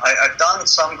 Yeah, I've done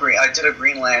some I did a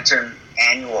Green Lantern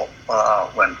annual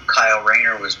when Kyle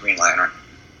Rayner was Green Lantern,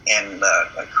 and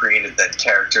I created that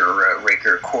character,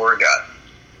 Raker Korrigat.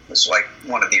 It was like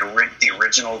one of the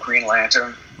original Green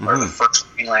Lantern, or the first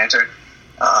Green Lantern.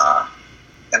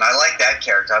 And I like that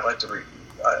character. I'd like to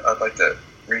I'd like to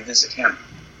revisit him.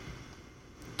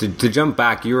 To jump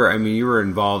back, you were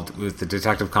involved with the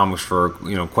Detective Comics for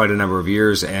quite a number of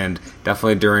years, and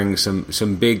definitely during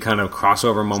some big kind of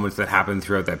crossover moments that happened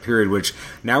throughout that period. Which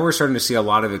now we're starting to see a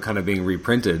lot of it kind of being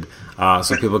reprinted,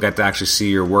 so people get to actually see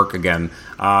your work again.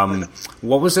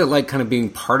 What was it like, kind of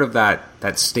being part of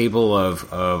that stable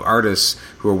of artists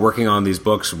who are working on these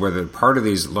books, where they're part of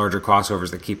these larger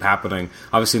crossovers that keep happening?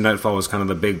 Obviously, Nightfall was kind of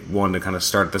the big one to kind of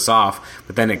start this off,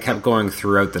 but then it kept going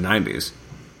throughout the 90s.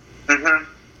 Mm-hmm.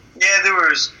 Yeah, there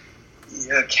was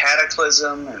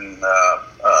Cataclysm, and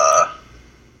I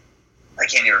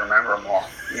can't even remember them all.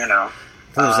 There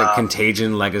was like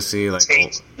Contagion, Legacy, like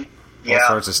all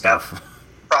sorts of stuff.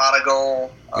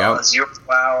 Prodigal, Zero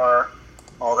Hour,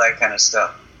 all that kind of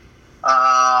stuff.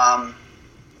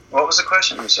 What was the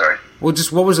question? I'm sorry. Well,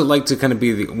 just what was it like to kind of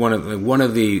be one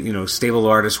of the stable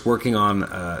artists working on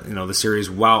the series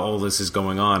while all this is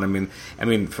going on? I mean,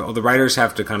 the writers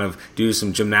have to kind of do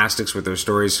some gymnastics with their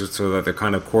stories so that they're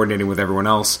kind of coordinating with everyone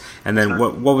else. And then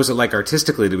what was it like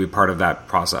artistically to be part of that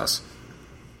process?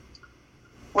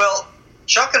 Well,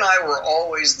 Chuck and I were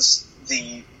always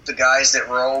the guys that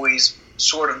were always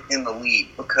sort of in the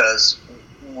lead, because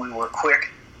we were quick.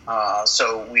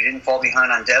 So we didn't fall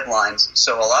behind on deadlines.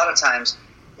 So a lot of times,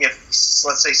 if,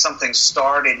 let's say, something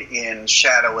started in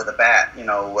Shadow of the Bat, and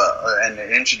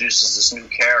it introduces this new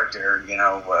character,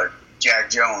 Jack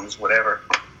Jones, whatever,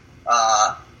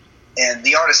 and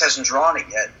the artist hasn't drawn it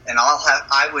yet, and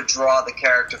I would draw the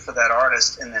character for that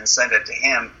artist and then send it to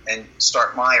him and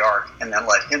start my arc and then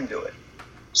let him do it.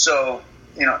 So,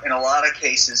 in a lot of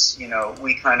cases,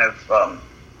 we kind of,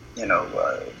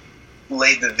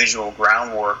 laid the visual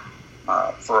groundwork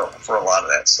for a lot of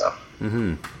that stuff.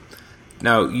 Mm-hmm.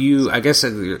 Now, I guess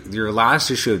your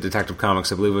last issue of Detective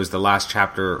Comics, I believe, was the last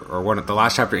chapter, or the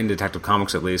last chapter in Detective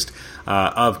Comics, at least,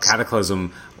 of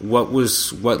Cataclysm. What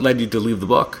led you to leave the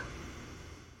book?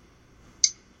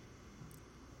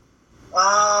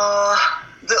 A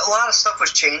lot of stuff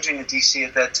was changing at DC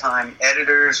at that time.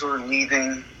 Editors were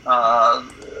leaving.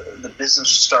 The business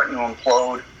was starting to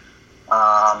implode.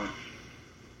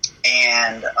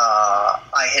 And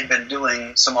I had been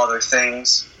doing some other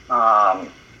things.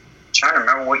 Trying to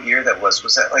remember what year that was.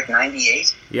 Was that like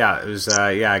 98? Yeah, it was,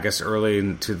 I guess early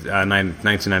into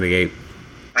 1998.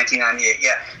 1998,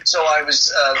 yeah. So I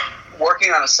was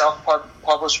working on a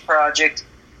self-published project,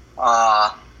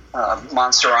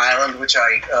 Monster Island, which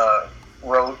I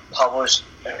wrote, published,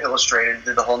 illustrated,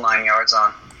 did the whole 9 yards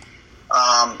on.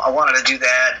 I wanted to do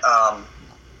that.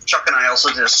 Chuck and I also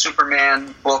did a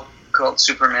Superman book called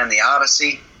Superman the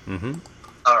Odyssey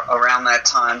around that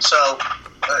time. So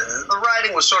the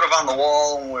writing was sort of on the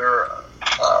wall, and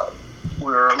we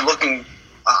were looking,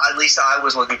 at least I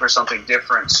was looking for something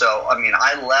different. So,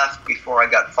 I left before I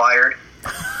got fired.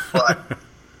 But,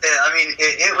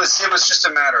 it was just a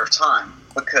matter of time,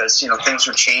 because, things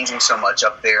were changing so much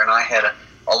up there, and I had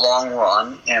a long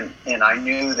run, and I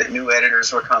knew that new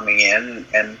editors were coming in,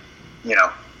 and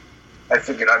I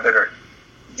figured I better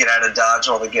get out of Dodge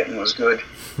while the getting was good.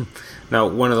 Now,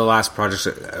 one of the last projects,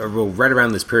 right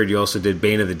around this period, you also did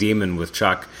Bane of the Demon with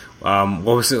Chuck. What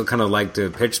was it kind of like to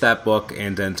pitch that book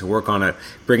and then to work on it,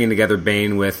 bringing together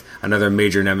Bane with another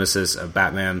major nemesis of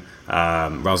Batman,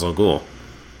 Ra's al Ghul?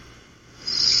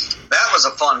 That was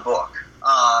a fun book.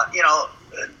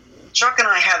 Chuck and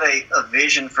I had a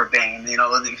vision for Bane. They've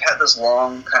had this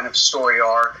long kind of story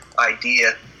arc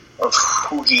idea of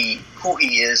who he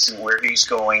is and where he's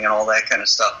going and all that kind of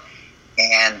stuff.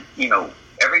 And,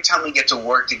 every time we get to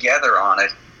work together on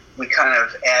it, we kind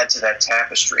of add to that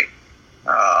tapestry.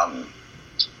 And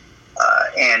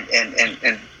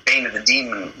Bane of the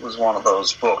Demon was one of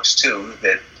those books, too,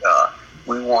 that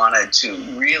we wanted to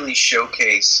really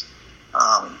showcase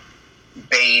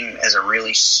Bane as a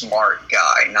really smart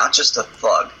guy, not just a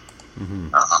thug,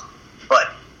 but,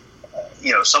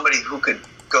 somebody who could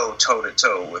go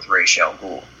toe-to-toe with Ra's al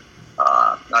Ghul,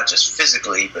 not just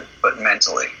physically, but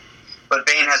mentally. But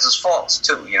Bane has his faults,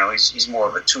 too. He's more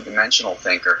of a two-dimensional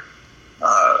thinker.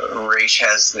 Ra's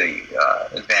has the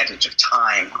advantage of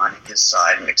time on his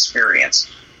side and experience,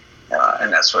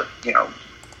 and that's what, did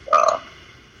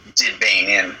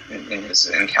Bane in his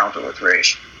encounter with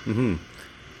Ra's. Mm-hmm.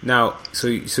 Now, so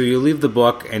you leave the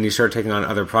book and you start taking on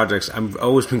other projects. I've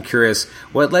always been curious,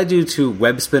 what led you to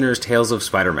Web Spinner's Tales of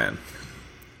Spider-Man?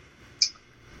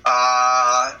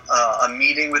 A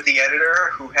meeting with the editor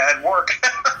who had work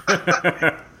for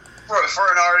an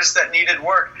artist that needed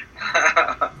work.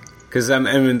 Because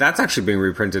that's actually being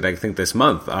reprinted, I think, this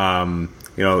month.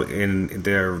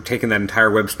 They're taking that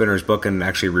entire Web Spinners book and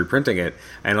actually reprinting it,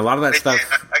 and a lot of that stuff.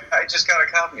 I I just got a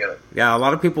copy of it. Yeah, a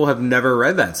lot of people have never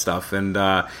read that stuff, and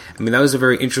I mean, that was a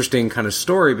very interesting kind of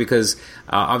story because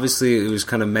obviously it was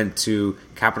kind of meant to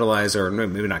capitalize, or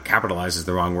maybe not capitalize is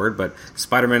the wrong word, but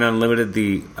Spider-Man Unlimited,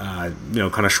 the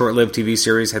kind of short-lived TV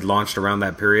series, had launched around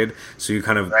that period, so you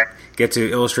kind of get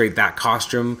to illustrate that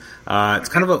costume. It's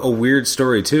kind of a weird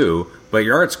story too, but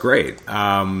your art's great.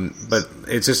 But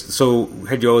it's just, so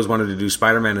had you always wanted to do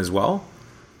Spider-Man as well?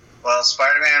 Well,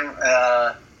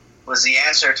 Spider-Man was the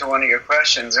answer to one of your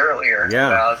questions earlier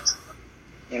about,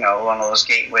 one of those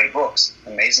gateway books.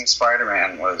 Amazing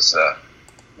Spider-Man was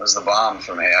the bomb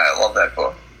for me. I love that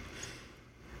book.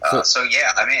 So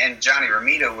yeah, I mean, and Johnny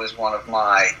Romita was one of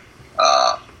my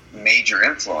major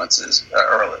influences,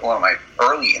 one of my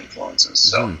early influences.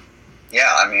 So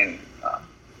yeah, I mean,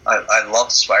 I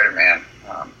loved Spider-Man,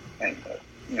 and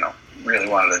really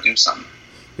wanted to do something.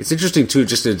 It's interesting, too,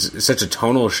 just it's such a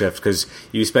tonal shift, because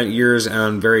you spent years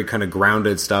on very kind of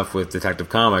grounded stuff with Detective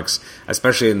Comics,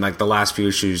 especially in, like, the last few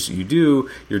issues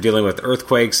you're dealing with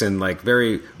earthquakes and, like,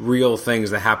 very real things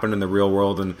that happen in the real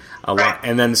world, and lot,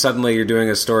 and then suddenly you're doing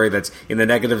a story that's in the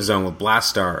negative zone with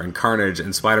Blastar and Carnage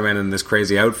and Spider-Man in this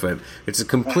crazy outfit. It's a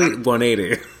complete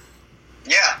 180.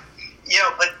 Yeah.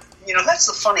 But that's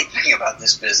the funny thing about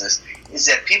this business, is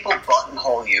that people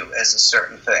buttonhole you as a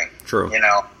certain thing. True.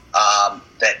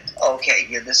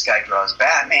 This guy draws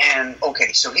Batman.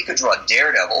 Okay, so he could draw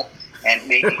Daredevil and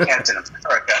maybe Captain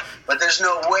America, but there's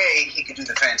no way he could do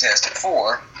the Fantastic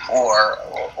Four or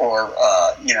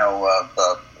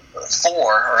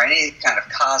Thor or any kind of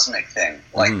cosmic thing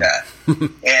like that.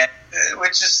 And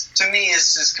which is, to me,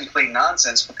 is just complete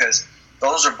nonsense, because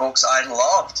those are books I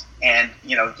loved, and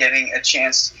getting a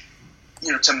chance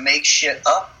to make shit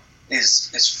up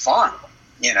is fun.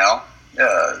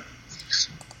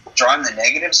 Drawing the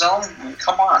negative zone, I mean,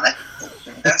 come on,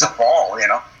 that's a ball.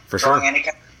 For drawing sure. Any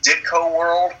kind of Ditko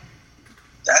world,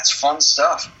 that's fun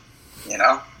stuff.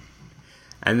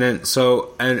 And then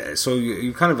so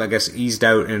you kind of, I guess, eased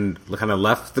out and kind of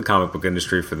left the comic book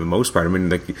industry for the most part. I mean,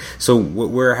 like, so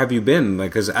where have you been?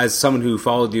 Like, as someone who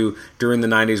followed you during the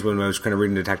 90s when I was kind of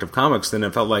reading Detective Comics, then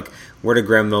it felt like, where did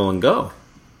Graham Nolan go?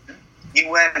 He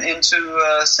went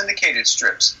into syndicated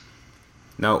strips.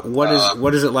 Now,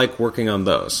 what is it like working on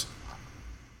those?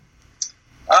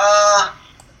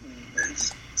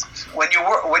 When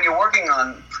you're working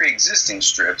on pre-existing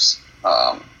strips,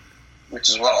 which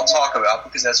is what I'll talk about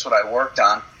because that's what I worked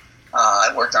on.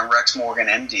 I worked on Rex Morgan,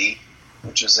 MD,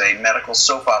 which is a medical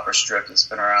soap opera strip that's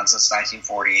been around since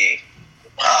 1948.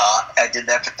 I did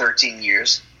that for 13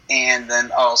 years, and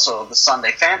then also the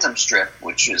Sunday Phantom strip,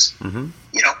 which is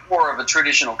more of a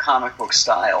traditional comic book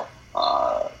style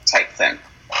type thing.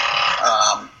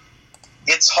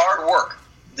 It's hard work.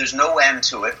 There's no end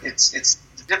to it. It's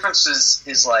the difference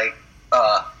is like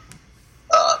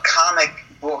comic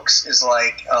books is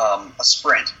like a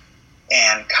sprint,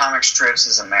 and comic strips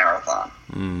is a marathon.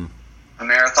 A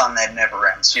marathon that never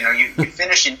ends. You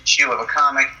finish an issue of a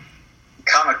comic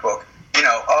book.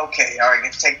 Okay, all right, I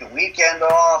get to take the weekend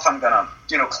off. I'm gonna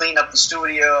clean up the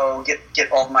studio,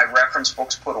 get all my reference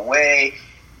books put away,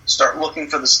 start looking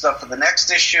for the stuff for the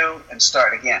next issue, and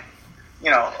start again.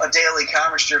 A daily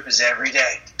comic strip is every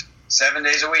day, 7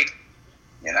 days a week.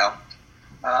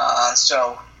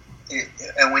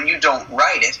 And when you don't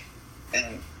write it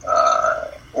and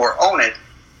or own it,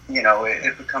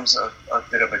 it becomes a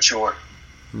bit of a chore.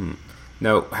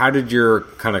 Now, how did your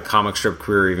kind of comic strip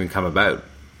career even come about?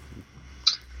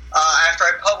 After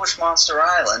I published Monster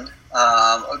Island,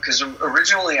 because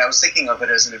originally I was thinking of it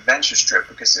as an adventure strip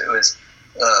because it was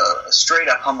a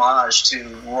straight-up homage to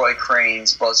Roy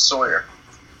Crane's Buzz Sawyer,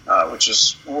 which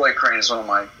is Roy Crane is one of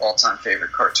my all-time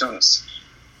favorite cartoonists.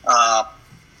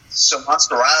 So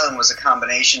Monster Island was a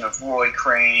combination of Roy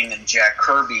Crane and Jack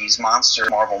Kirby's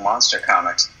Marvel Monster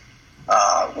comics,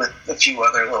 with a few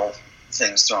other little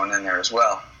things thrown in there as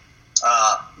well.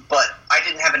 But I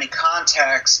didn't have any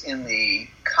contacts in the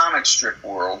comic strip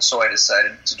world, so I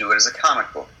decided to do it as a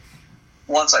comic book.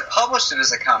 Once I published it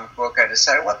as a comic book, I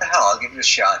decided, what the hell, I'll give it a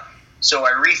shot. So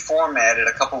I reformatted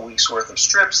a couple weeks' worth of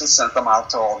strips and sent them out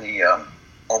to all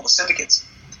the syndicates.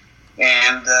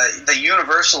 And they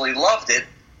universally loved it,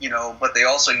 but they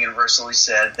also universally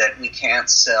said that we can't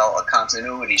sell a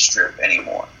continuity strip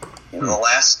anymore. The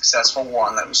last successful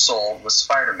one that was sold was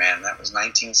Spider-Man. That was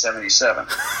 1977.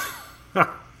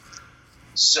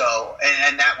 So,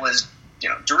 and that was,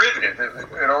 derivative.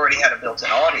 It already had a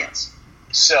built-in audience.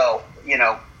 So, it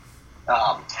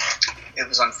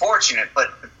was unfortunate, but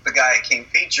the guy at King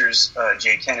Features,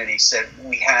 Jay Kennedy, said,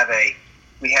 we have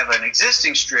an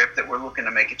existing strip that we're looking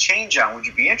to make a change on. Would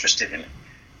you be interested in it?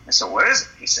 I said, what is it?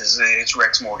 He says, it's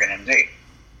Rex Morgan, MD.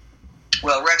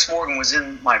 Well, Rex Morgan was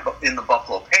in the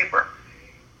Buffalo paper,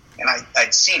 and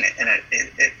I'd seen it, and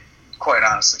it quite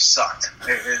honestly sucked.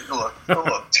 It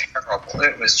looked terrible.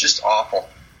 It was just awful.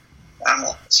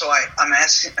 So I'm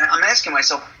asking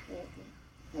myself,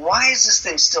 why is this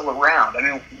thing still around? I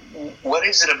mean, what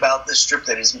is it about this strip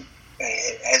that has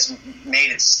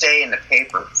made it stay in the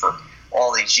paper for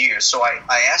all these years? So I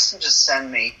asked him to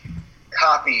send me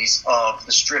copies of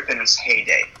the strip in its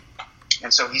heyday.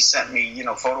 And so he sent me,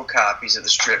 photocopies of the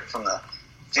strip from the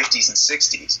 50s and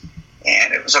 60s.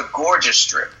 And it was a gorgeous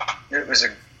strip. It was a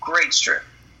great strip.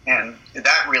 And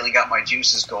that really got my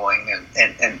juices going.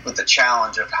 And with the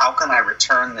challenge of how can I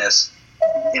return this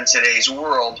in today's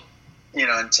world, in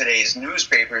today's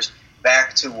newspapers,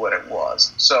 back to what it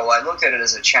was. So I looked at it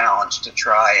as a challenge to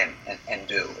try and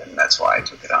do. And that's why I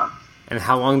took it on. And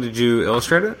how long did you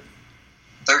illustrate it?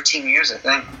 13 years, I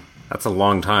think. That's a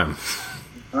long time.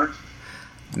 Mm-hmm.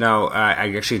 Now,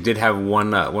 I actually did have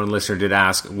one listener did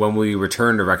ask, when will you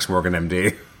return to Rex Morgan,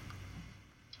 MD?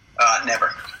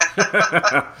 Never.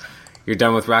 You're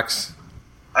done with Rex?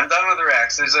 I'm done with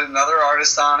Rex. There's another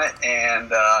artist on it,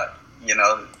 and,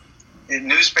 in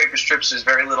newspaper strips, there's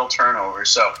very little turnover.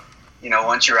 So,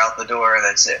 once you're out the door,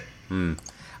 that's it. And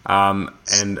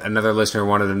another listener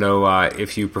wanted to know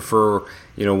if you prefer,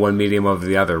 one medium over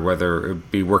the other, whether it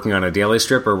be working on a daily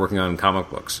strip or working on comic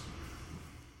books.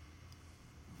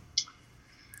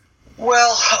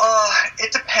 Well,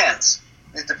 it depends.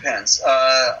 It depends.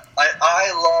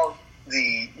 I love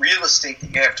the real estate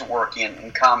that you have to work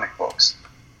in comic books,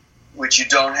 which you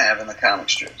don't have in the comic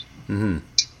strips. Mm-hmm.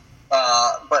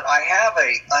 But I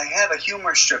have a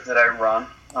humor strip that I run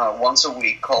once a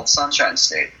week called Sunshine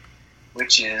State,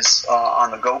 which is on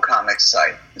the Go Comics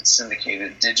site. It's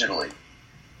syndicated digitally.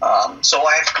 So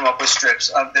I have to come up with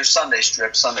strips. There's Sunday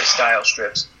strips, Sunday style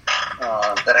strips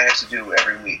that I have to do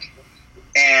every week.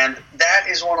 And that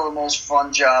is one of the most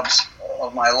fun jobs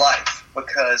of my life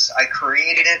because I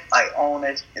created it, I own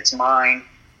it, it's mine.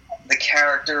 The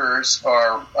characters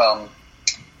are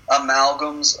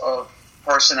amalgams of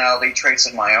personality traits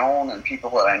of my own and people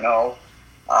that I know.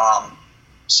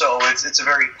 So it's a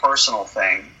very personal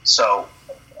thing. So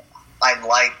I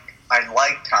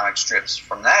like comic strips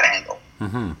from that angle.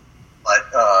 Mm-hmm. But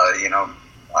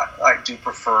I do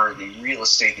prefer the real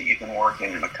estate that you can work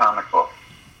in a comic book.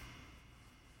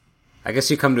 I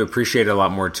guess you come to appreciate it a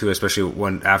lot more too, especially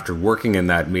after working in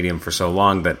that medium for so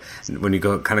long, that when you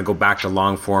go back to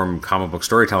long form comic book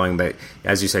storytelling, that,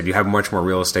 as you said, you have much more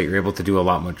real estate. You're able to do a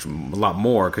lot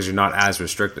more because you're not as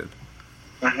restricted.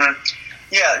 Mm-hmm.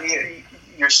 Yeah,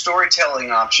 your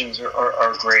storytelling options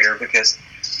are greater because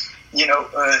even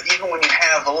when you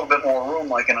have a little bit more room,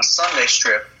 like in a Sunday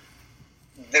strip,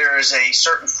 there's a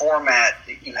certain format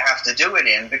that you have to do it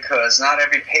in because not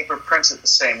every paper prints it the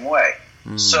same way.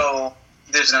 Mm. So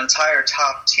there's an entire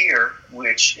top tier,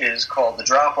 which is called the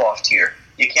drop-off tier.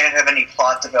 You can't have any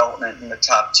plot development in the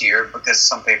top tier because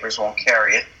some papers won't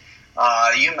carry it.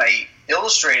 You may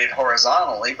illustrate it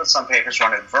horizontally, but some papers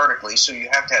run it vertically, so you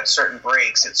have to have certain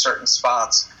breaks at certain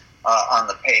spots on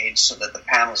the page so that the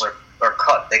panels are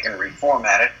cut. They can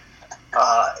reformat it.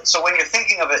 So when you're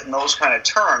thinking of it in those kind of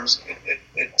terms,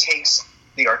 it takes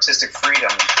the artistic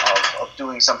freedom of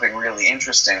doing something really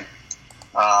interesting.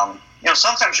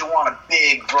 Sometimes you want a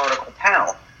big vertical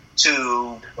panel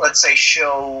to, let's say,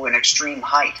 show an extreme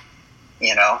height.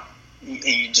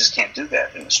 You just can't do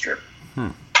that in a strip.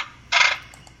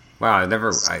 Wow,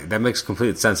 that makes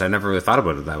complete sense. I never really thought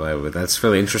about it that way, but that's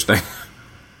really interesting.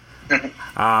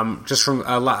 Just from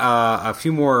a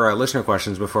few more listener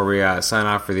questions before we sign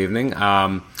off for the evening.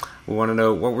 We want to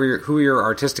know who are your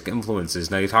artistic influences?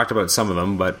 Now, you talked about some of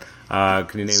them, but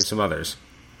can you name some others?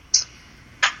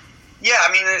 Yeah,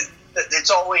 I mean,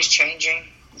 it's always changing,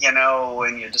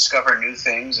 when you discover new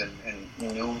things and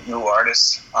new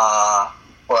artists.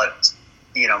 But,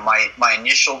 my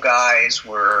initial guys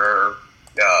were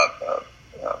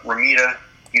Romita,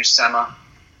 Buscema,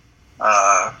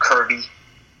 Kirby.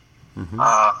 Mm-hmm.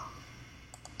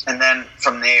 And then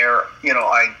from there,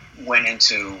 I went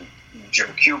into Joe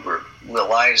Kubert,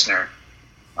 Will Eisner,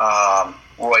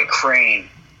 Roy Crane,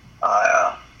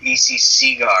 E.C.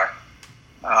 Segar,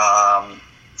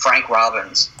 Frank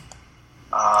Robbins,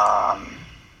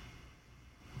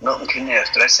 Milton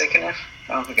Caniff. Did I say Caniff?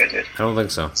 I don't think I did. I don't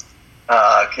think so.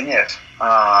 Caniff.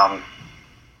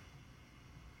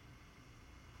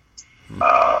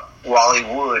 Wally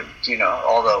Wood,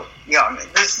 although,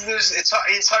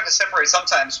 it's hard to separate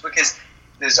sometimes because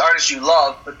there's artists you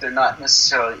love, but they're not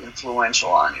necessarily influential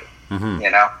on you, mm-hmm.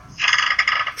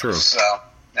 True. So,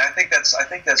 I think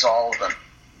that's all of them,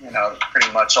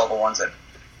 pretty much all the ones that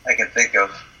I can think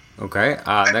of. Okay.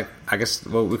 I guess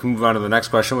we can move on to the next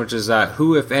question, which is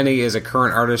who, if any, is a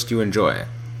current artist you enjoy?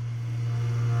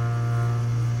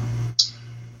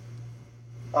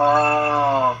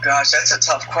 Oh gosh, that's a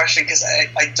tough question because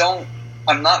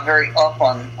I'm not very up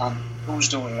on who's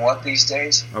doing what these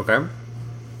days. Okay.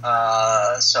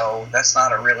 So that's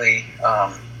not a really.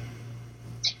 I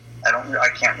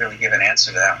can't really give an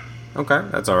answer to that. Okay,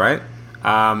 that's all right.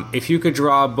 If you could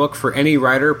draw a book for any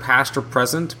writer, past or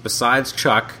present, besides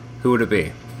Chuck, who would it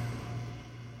be?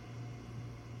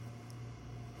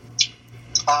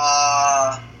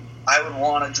 I would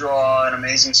want to draw an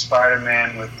Amazing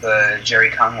Spider-Man with Jerry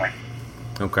Conway.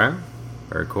 Okay,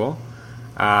 very cool.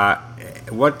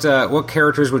 What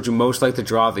characters would you most like to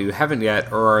draw that you haven't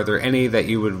yet, or are there any that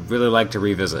you would really like to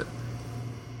revisit?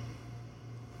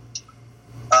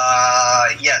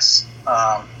 Yes.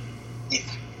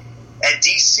 At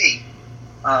DC,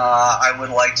 I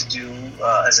would like to do,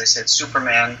 as I said,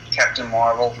 Superman, Captain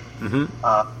Marvel,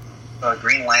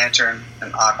 Green Lantern,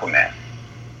 and Aquaman.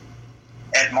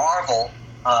 At Marvel,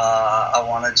 I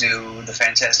want to do the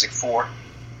Fantastic Four.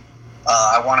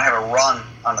 I want to have a run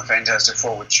on the Fantastic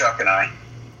Four with Chuck and I.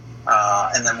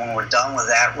 And then when we're done with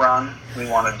that run, we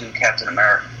want to do Captain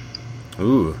America.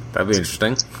 Ooh, that'd be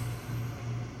interesting.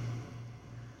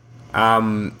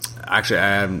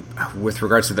 Actually, with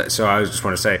regards to that, so I just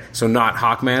want to say, so not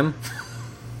Hawkman?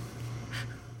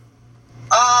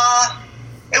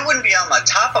 It wouldn't be on the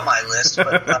top of my list,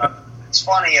 but it's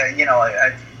funny,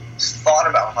 I thought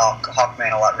about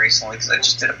Hawkman a lot recently because I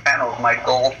just did a panel with Mike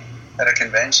Gold at a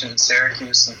convention in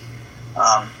Syracuse,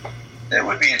 and it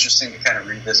would be interesting to kind of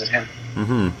revisit him.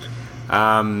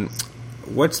 Mm-hmm.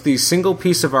 What's the single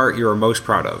piece of art you are most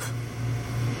proud of?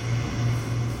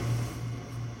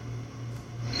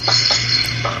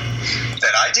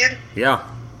 That I did? Yeah.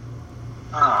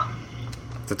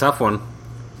 It's a tough one.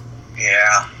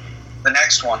 Yeah. The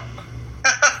next one.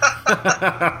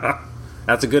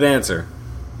 That's a good answer.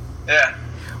 Yeah.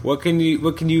 What can you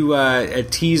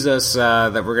tease us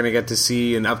that we're going to get to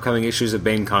see in upcoming issues of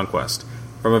Bane Conquest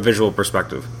from a visual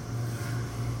perspective?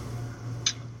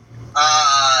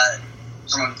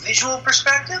 From a visual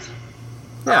perspective?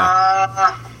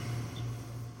 Yeah.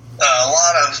 A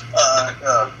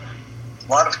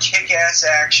lot of kick-ass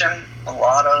action, a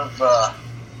lot of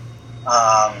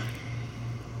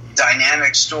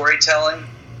dynamic storytelling,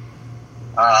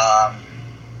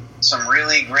 some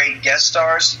really great guest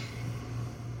stars,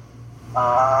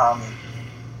 and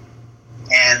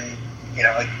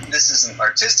this isn't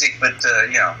artistic, but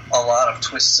a lot of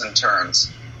twists and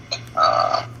turns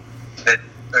that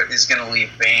is going to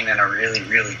leave Bane in a really,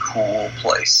 really cool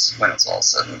place when it's all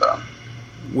said and done.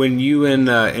 When you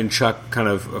and Chuck kind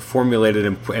of formulated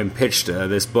and pitched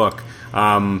this book,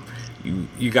 you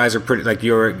guys are pretty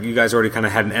you guys already kind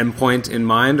of had an endpoint in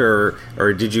mind, or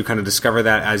did you kind of discover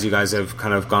that as you guys have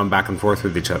kind of gone back and forth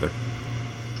with each other?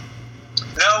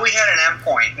 No, we had an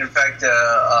endpoint. In fact,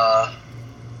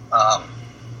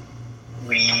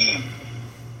 we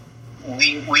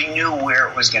knew where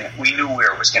it was gonna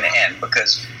end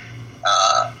because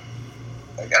I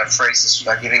gotta phrase this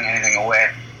without giving anything away.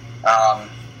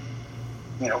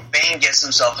 Bane gets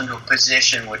himself into a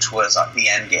position which was the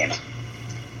end game.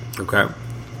 Okay.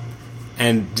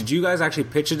 And did you guys actually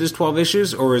pitch it as 12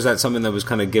 issues, or is that something that was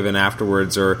kind of given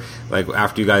afterwards, or like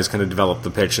after you guys kind of developed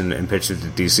the pitch and pitched it to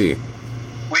DC?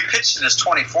 We pitched it as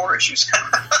 24 issues.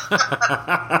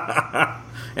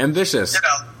 Ambitious.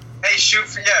 Hey, shoot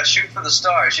for the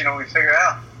stars. We figure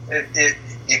out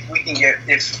if we can get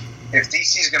if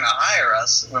DC's going to hire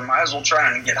us, we might as well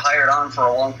try and get hired on for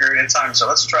a long period of time. So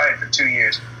let's try it for 2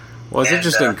 years. Well, it's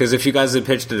interesting because if you guys had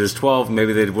pitched it as 12,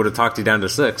 maybe they would have talked you down to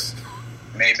 6.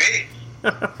 Maybe.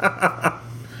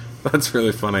 That's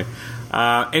really funny.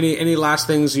 Any last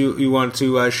things you want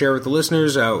to share with the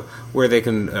listeners, where they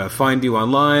can find you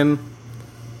online?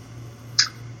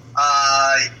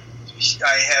 I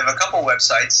have a couple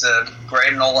websites,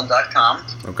 GrahamNolan.com.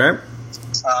 Okay.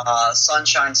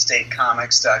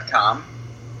 SunshineStateComics.com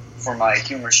for my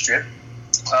humor strip.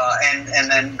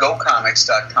 And then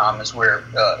GoComics.com is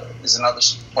is another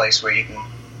place where you can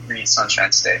read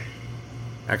Sunshine State.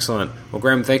 Excellent. Well,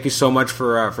 Graham, thank you so much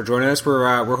for joining us.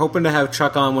 We're hoping to have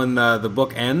Chuck on when the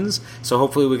book ends, so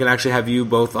hopefully we can actually have you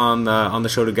both on the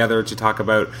show together to talk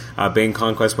about Bane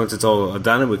Conquest once it's all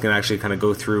done, and we can actually kind of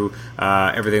go through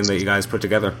everything that you guys put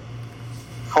together.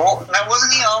 Cool. Now,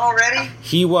 wasn't he on already?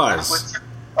 He was.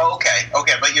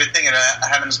 Okay, but you're thinking of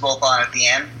having us both on at the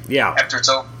end? Yeah. After it's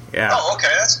over? Yeah. Oh, okay,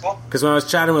 that's cool. Because when I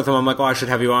was chatting with him, I'm like, I should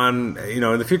have you on, in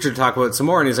the future to talk about it some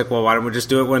more. And he's like, well, why don't we just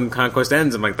do it when Conquest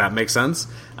ends? I'm like, that makes sense.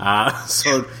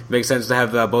 So it makes sense to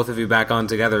have both of you back on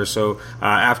together. So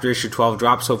after issue 12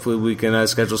 drops, hopefully we can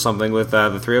schedule something with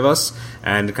the three of us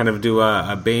and kind of do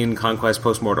a Bane Conquest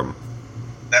postmortem.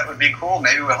 That would be cool.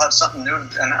 Maybe we'll have something new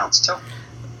to announce, too.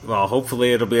 Well,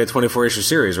 hopefully it'll be a 24-issue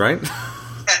series, right?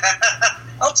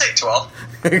 I'll take 12.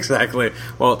 Exactly.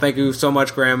 Well, thank you so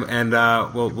much, Graham, and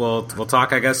we'll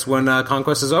talk, I guess, when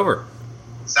Conquest is over.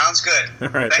 Sounds good. All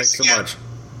right, thanks so much.